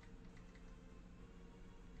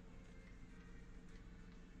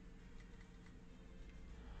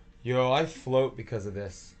 Yo, I float because of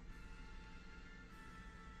this.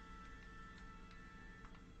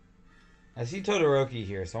 I see Todoroki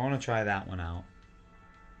here, so I want to try that one out.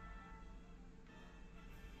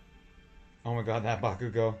 Oh my god, that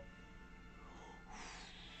Bakugo.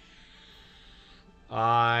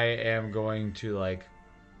 I am going to, like,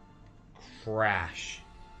 crash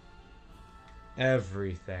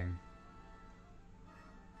everything.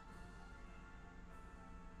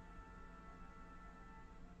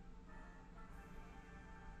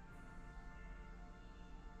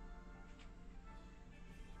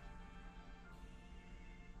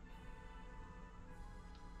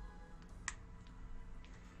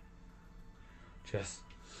 Just...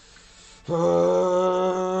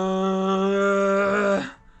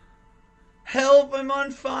 help, I'm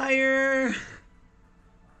on fire!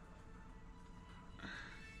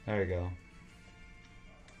 There we go.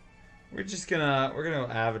 We're gonna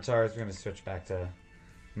avatars, we're gonna switch back to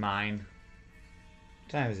mine.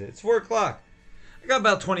 What time is it? It's 4 o'clock. I got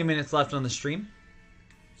about 20 minutes left on the stream.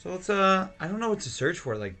 So let's, I don't know what to search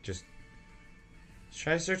for, like, just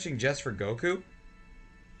try searching just for Goku.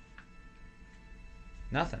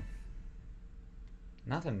 Nothing.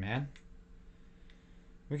 Nothing, man.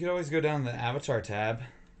 We could always go down the avatar tab,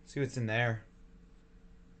 see what's in there.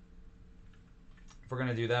 If we're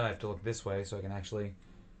gonna do that, I have to look this way so I can actually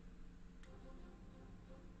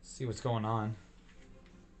see what's going on.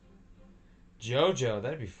 JoJo,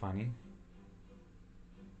 that'd be funny.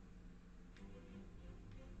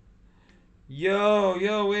 Yo,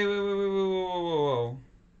 wait, whoa.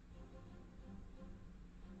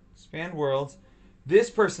 Expand worlds.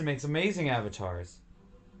 This person makes amazing avatars.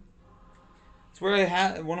 It's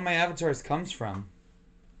where one of my avatars comes from.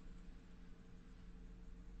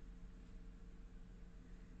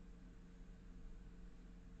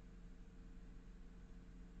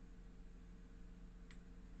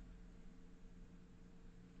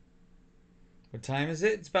 What time is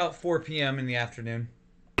it? It's about 4 p.m. in the afternoon.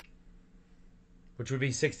 Which would be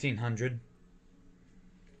 1600.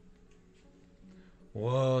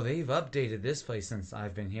 Whoa, they've updated this place since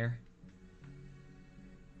I've been here.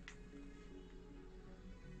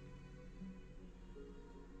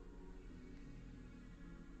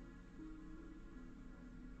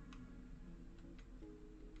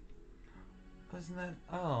 Wasn't that...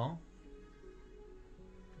 Oh.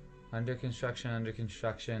 Under construction, under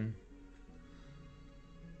construction.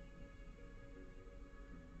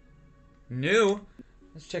 New?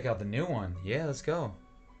 Let's check out the new one. Yeah, let's go.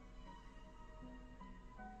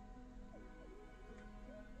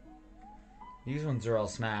 These ones are all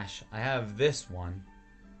smash. I have this one.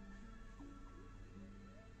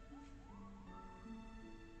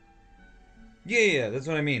 Yeah, that's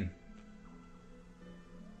what I mean.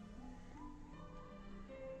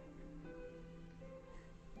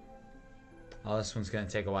 Oh, this one's gonna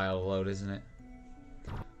take a while to load, isn't it?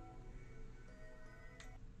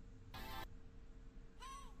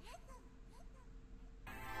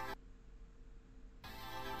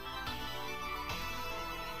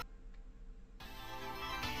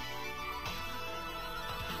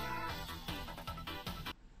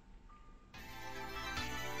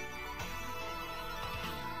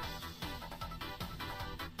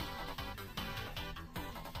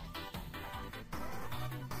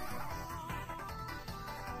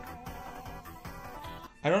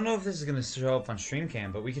 I don't know if this is going to show up on stream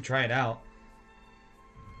cam, but we could try it out.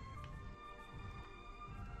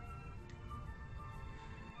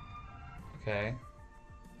 Okay.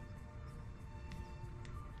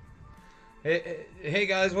 Hey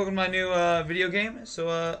guys, welcome to my new video game. So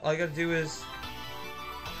all I gotta do is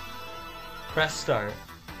press start.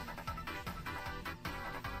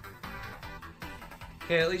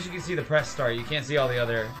 Okay, at least you can see the press start. You can't see all the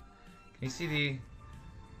other. Can you see the?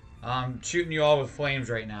 I'm shooting you all with flames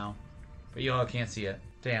right now, but you all can't see it.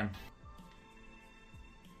 Damn.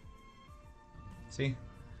 See?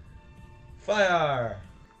 Fire!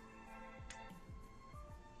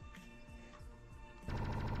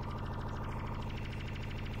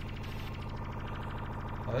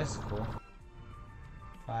 Oh, this is cool.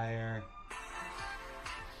 Fire.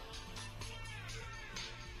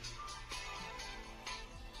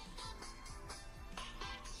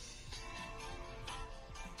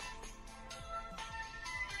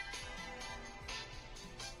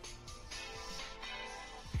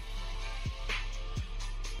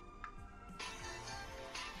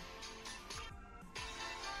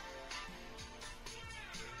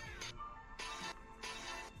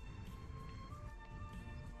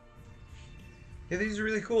 Yeah, these are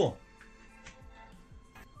really cool.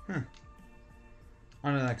 On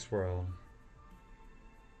to the next world.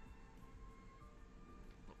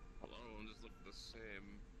 Hello, just look the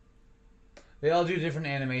same. They all do different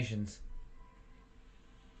animations.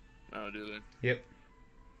 Oh, do they? Yep.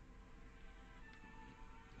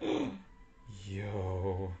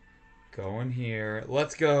 Yo. Going here.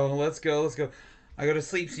 Let's go. Let's go. Let's go. I go to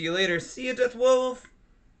sleep. See you later. See you, Death Wolf.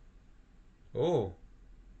 Oh.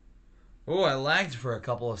 Oh, I lagged for a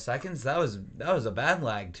couple of seconds. That was a bad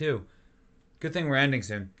lag too. Good thing we're ending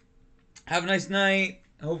soon. Have a nice night.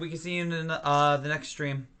 I hope we can see you in the next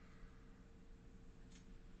stream.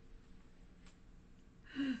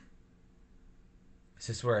 Is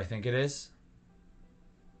this where I think it is?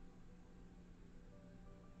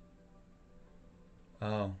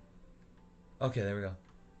 Oh. Okay, there we go.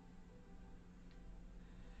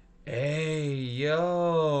 Hey,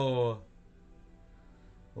 yo.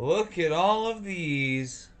 Look at all of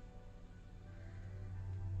these.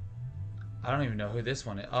 I don't even know who this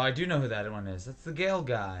one is. Oh, I do know who that one is. That's the Gale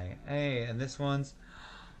guy. Hey, and this one's...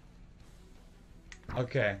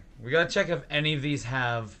 Okay. We gotta check if any of these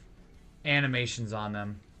have animations on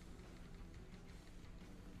them.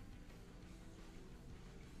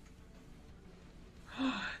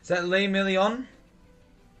 Is that Les Millions?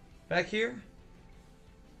 Back here?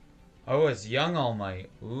 Oh, it's Young All Might.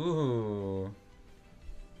 Ooh.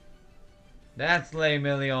 That's Les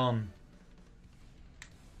Millions.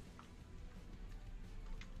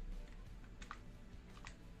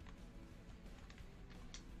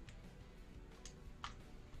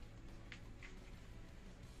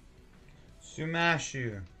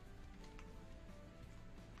 Sumashu.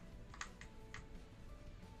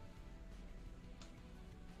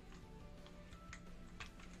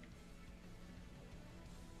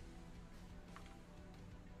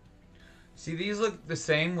 See, these look the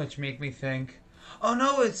same, which make me think, oh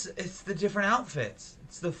no, it's the different outfits.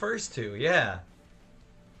 It's the first two, yeah.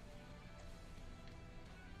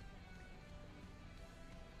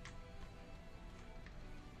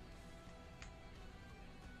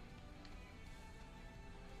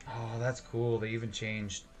 Oh, that's cool. They even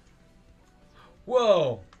changed.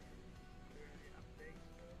 Whoa!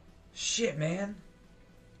 Shit, man.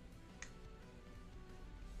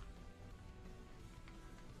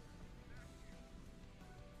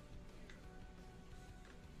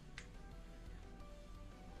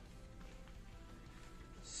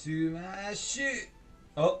 Smash it!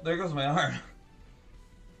 Oh, there goes my arm.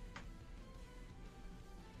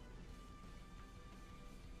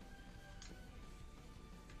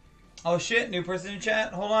 Oh shit, new person in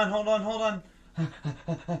chat. Hold on, hold on, hold on.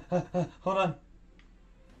 Hold on.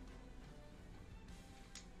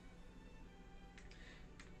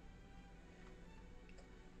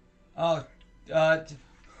 Oh,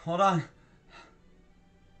 hold on.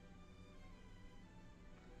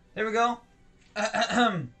 There we go.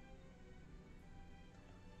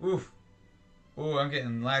 Oof. Ooh, I'm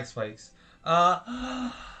getting lag spikes.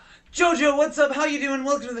 Jojo, what's up? How you doing?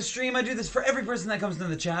 Welcome to the stream. I do this for every person that comes into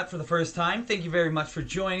the chat for the first time. Thank you very much for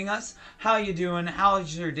joining us. How you doing?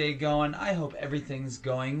 How's your day going? I hope everything's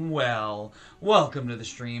going well. Welcome to the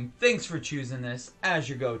stream. Thanks for choosing this as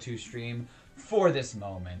your go-to stream for this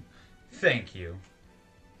moment. Thank you.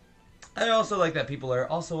 I also like that people are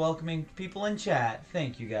also welcoming people in chat.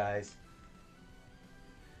 Thank you, guys.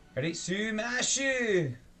 Ready?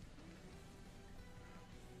 Sumashu!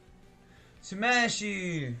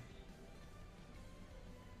 Sumashu!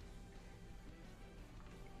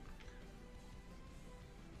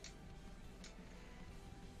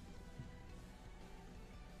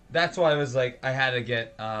 That's why I was like, I had to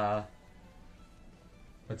get,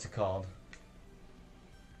 what's it called?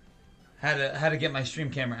 Had to get my stream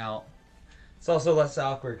camera out. It's also less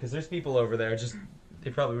awkward because there's people over there.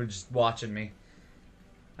 They probably were just watching me.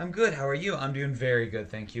 I'm good. How are you? I'm doing very good,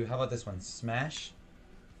 thank you. How about this one? Smash.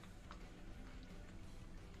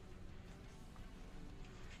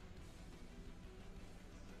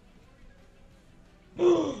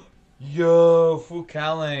 Yo,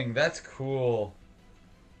 Fukaling, that's cool.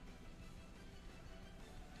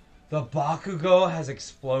 The Bakugo has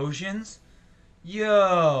explosions?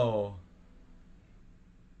 Yo.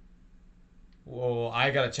 Whoa,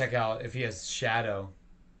 I gotta check out if he has Shadow.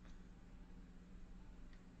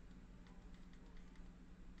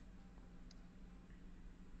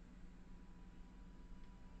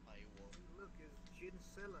 Look, it's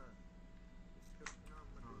Ginsilla. It's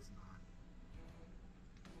phenomenal. No, it's not.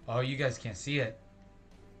 Oh, you guys can't see it.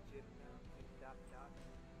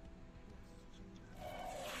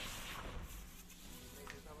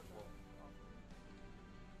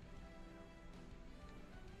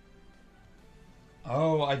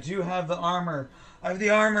 Oh, I do have the armor. I have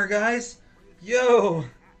the armor, guys. Yo.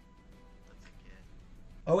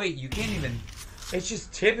 Oh, wait, you can't even... It's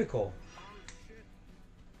just typical.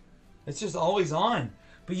 It's just always on.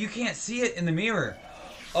 But you can't see it in the mirror.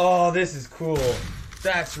 Oh, this is cool.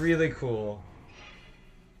 That's really cool.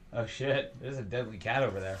 Oh, shit. There's a deadly cat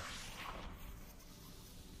over there.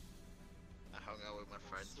 I hung out with my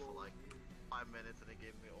friends for like 5 minutes and they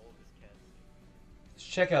gave me all of his cats. Let's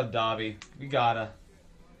check out Dobby. We gotta.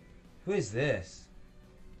 Who is this?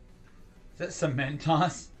 Is that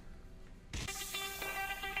Cementos?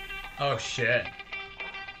 Oh, shit.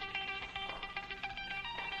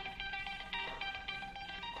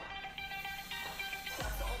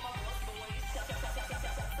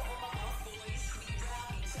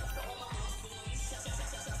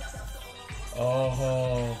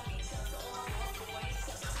 Oh.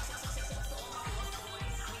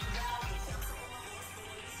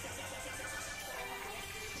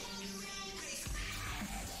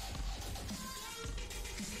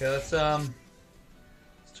 Okay, let's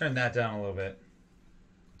turn that down a little bit.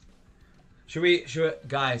 Should we,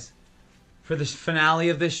 guys, for the finale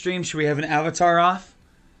of this stream, should we have an avatar off?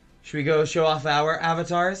 Should we go show off our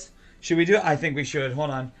avatars? Should we do it? I think we should. Hold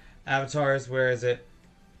on. Avatars, where is it?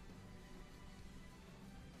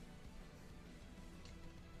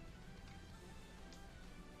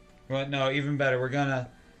 Well, no, even better. We're going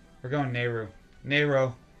Nehru.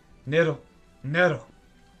 Nero. Nero. Nero.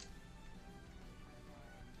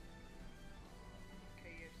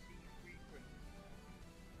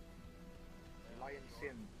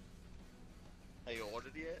 Have you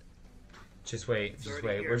ordered yet? Just wait. Just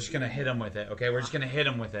wait. We're just gonna hit him with it, okay? We're just gonna hit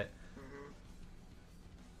him with it.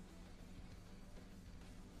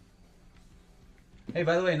 Hey,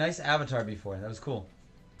 by the way, nice avatar before. That was cool.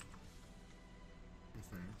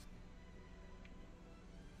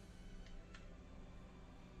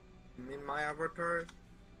 In my avatar.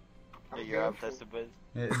 Yeah, your avatar's the best.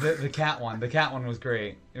 The cat one. The cat one was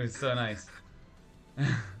great. It was so nice.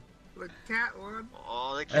 The cat one.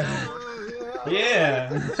 Oh, the cat one.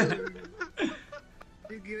 Yeah.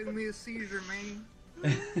 You're giving me a seizure, man.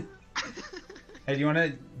 Hey, do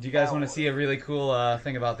you guys want to see a really cool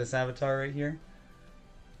thing about this avatar right here?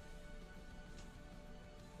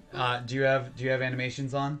 Do you have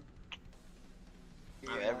animations on?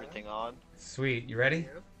 I have everything on. Sweet. You ready?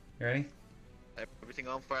 Yep. You ready? I have everything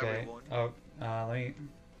on for Okay. everyone. Oh, let me.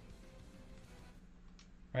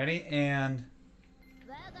 Ready and.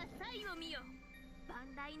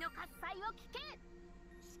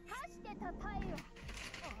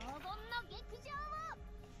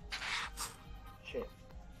 Shit.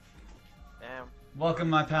 Damn. Welcome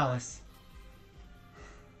my palace.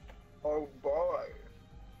 Oh boy.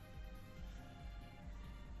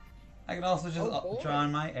 I can also just Oh, boy. draw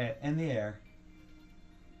on my in the air.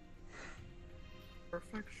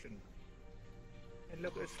 Perfection. And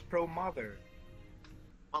look, it's pro mother.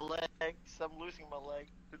 My legs. I'm losing my leg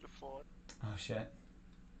to the floor. Oh shit.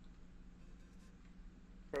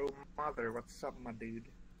 Pro mother, what's up, my dude?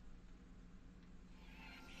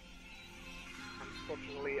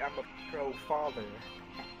 Unfortunately, I'm a pro father.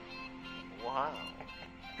 Wow.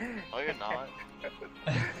 Oh, you're not.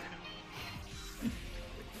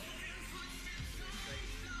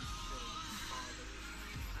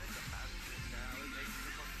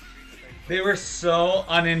 They were so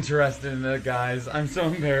uninterested in it, guys. I'm so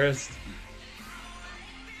embarrassed.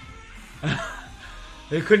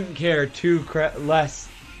 They couldn't care less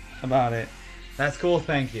about it. That's cool,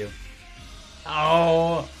 thank you.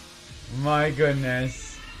 Oh my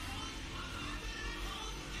goodness.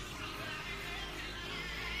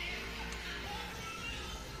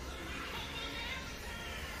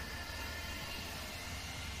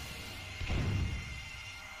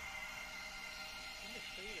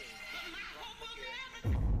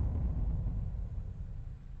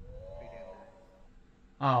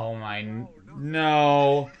 Oh my...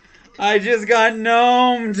 No. I just got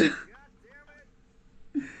gnomed.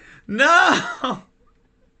 No!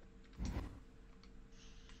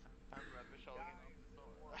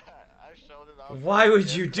 Why would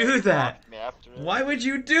you do that? Why would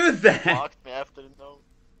you do that? Blocked me after the gnome.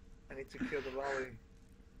 I need to kill the lolly.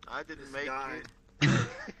 I didn't Just make die. it.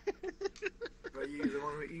 But you the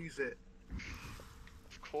one who use it. Of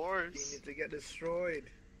You course. need to get destroyed.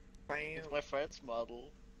 Bam. It's my friend's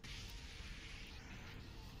model.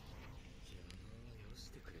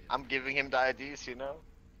 I'm giving him the IDs, you know?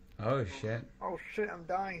 Oh shit. Oh shit, I'm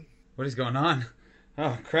dying. What is going on?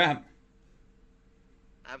 Oh crap.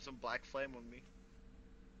 I have some black flame on me.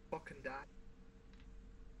 Fucking die.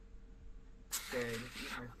 Okay, let's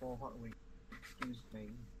eat my full hot wing. Excuse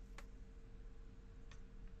me.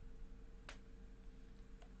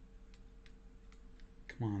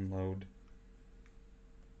 Come on, load.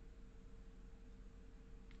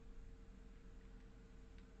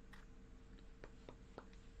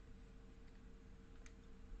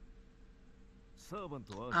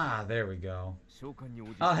 Ah, there we go.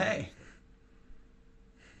 Oh, hey.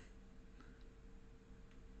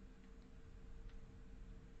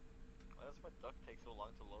 Why does my duck take so long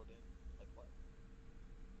to load in? Like what?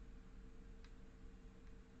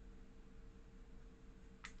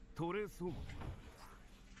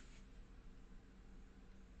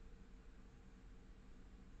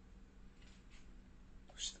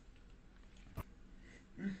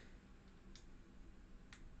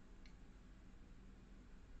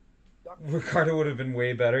 Ricardo would have been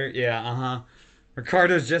way better. Yeah, uh-huh.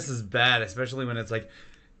 Ricardo's just as bad, especially when it's like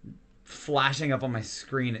flashing up on my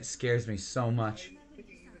screen. It scares me so much. Could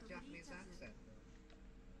you use a Japanese accent?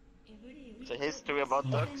 It's a history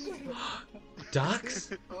about ducks.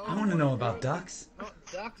 Ducks? I want to know about ducks. Not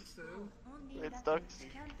ducks, though. It's ducks.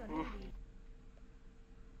 Oof.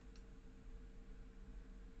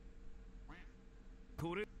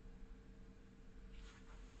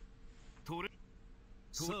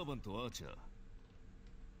 Servant to Archer.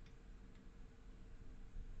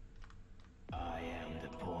 I am the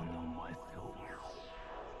pawn of my soul.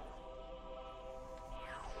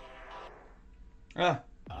 Ah.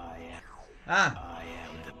 Ah. I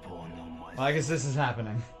am the pawn of my Well, I guess this is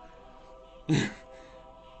happening. Stupid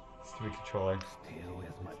controller. Steel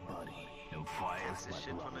with my body and fire It's with this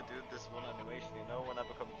shit my when I blood. do this one animation, you know, when I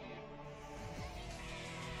become you.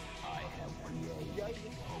 I have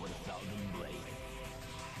created over 1,000 blades.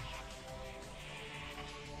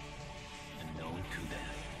 Unknown to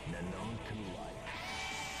death, and unknown to life.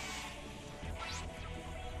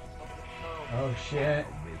 Oh shit.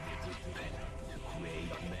 With its pen to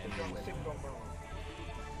create men with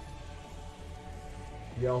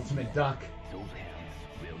The ultimate duck. those hands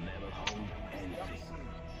will never hold anything.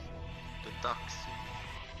 The ducks.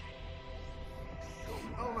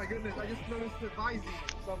 Oh my goodness, I just noticed the visor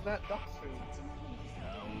on that duck suit.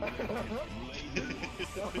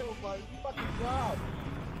 Oh my fucking god!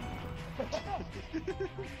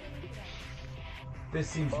 This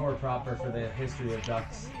seems more proper for the history of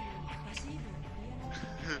ducks.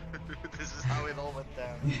 This is how it all went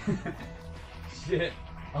down. Shit.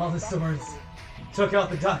 All the swords took out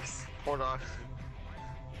the ducks. Poor ducks.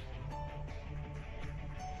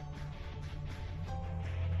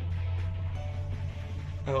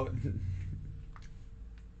 Oh.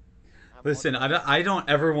 Listen, I don't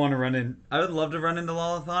ever want to run in. I would love to run into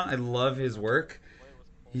Lolathon. I love his work.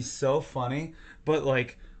 He's so funny. But,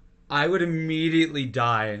 like, I would immediately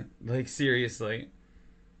die. Like, seriously.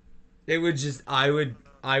 It would just, I would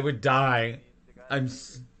die. I'm... The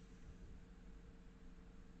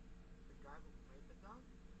guy who made the duck?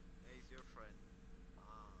 Hey, he's your friend.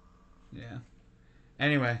 Yeah.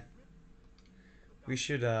 Anyway. We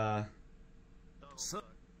should,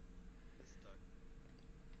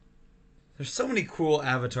 There's so many cool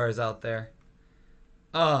avatars out there.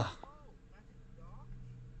 Ugh.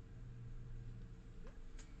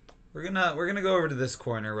 We're gonna go over to this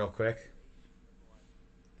corner real quick.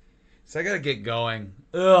 So I gotta get going.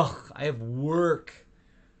 Ugh, I have work.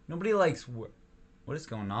 Nobody likes work. What is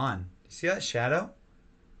going on? Do you see that shadow?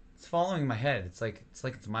 It's following my head. It's like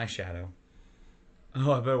it's my shadow.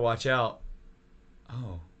 Oh, I better watch out.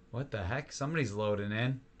 Oh, what the heck? Somebody's loading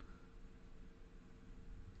in.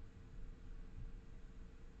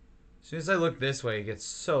 As soon as I look this way, it gets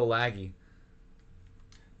so laggy.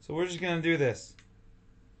 So we're just gonna do this.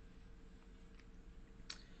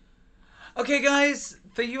 Okay, guys.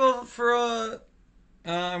 Thank you all for,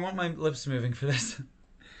 I want my lips moving for this.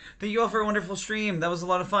 Thank you all for a wonderful stream. That was a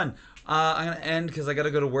lot of fun. I'm gonna end because I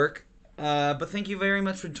gotta go to work. But thank you very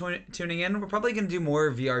much for tuning in. We're probably gonna do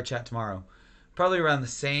more VRChat tomorrow. probably around the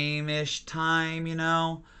same-ish time, you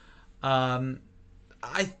know.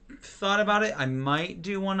 I thought about it. I might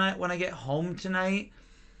do one when I get home tonight,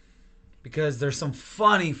 because there's some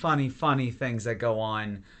funny things that go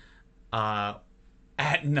on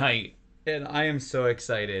at night, and I am so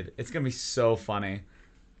excited. It's gonna be so funny.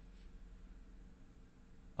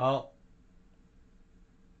 Oh,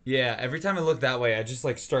 yeah. Every time I look that way, I just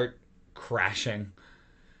like start crashing.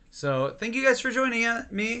 So thank you guys for joining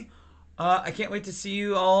me. I can't wait to see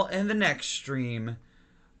you all in the next stream.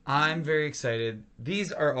 I'm very excited.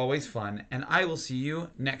 These are always fun, and I will see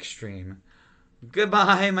you next stream.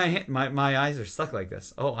 Goodbye. My eyes are stuck like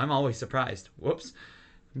this. Oh, I'm always surprised. Whoops.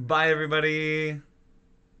 Bye, everybody.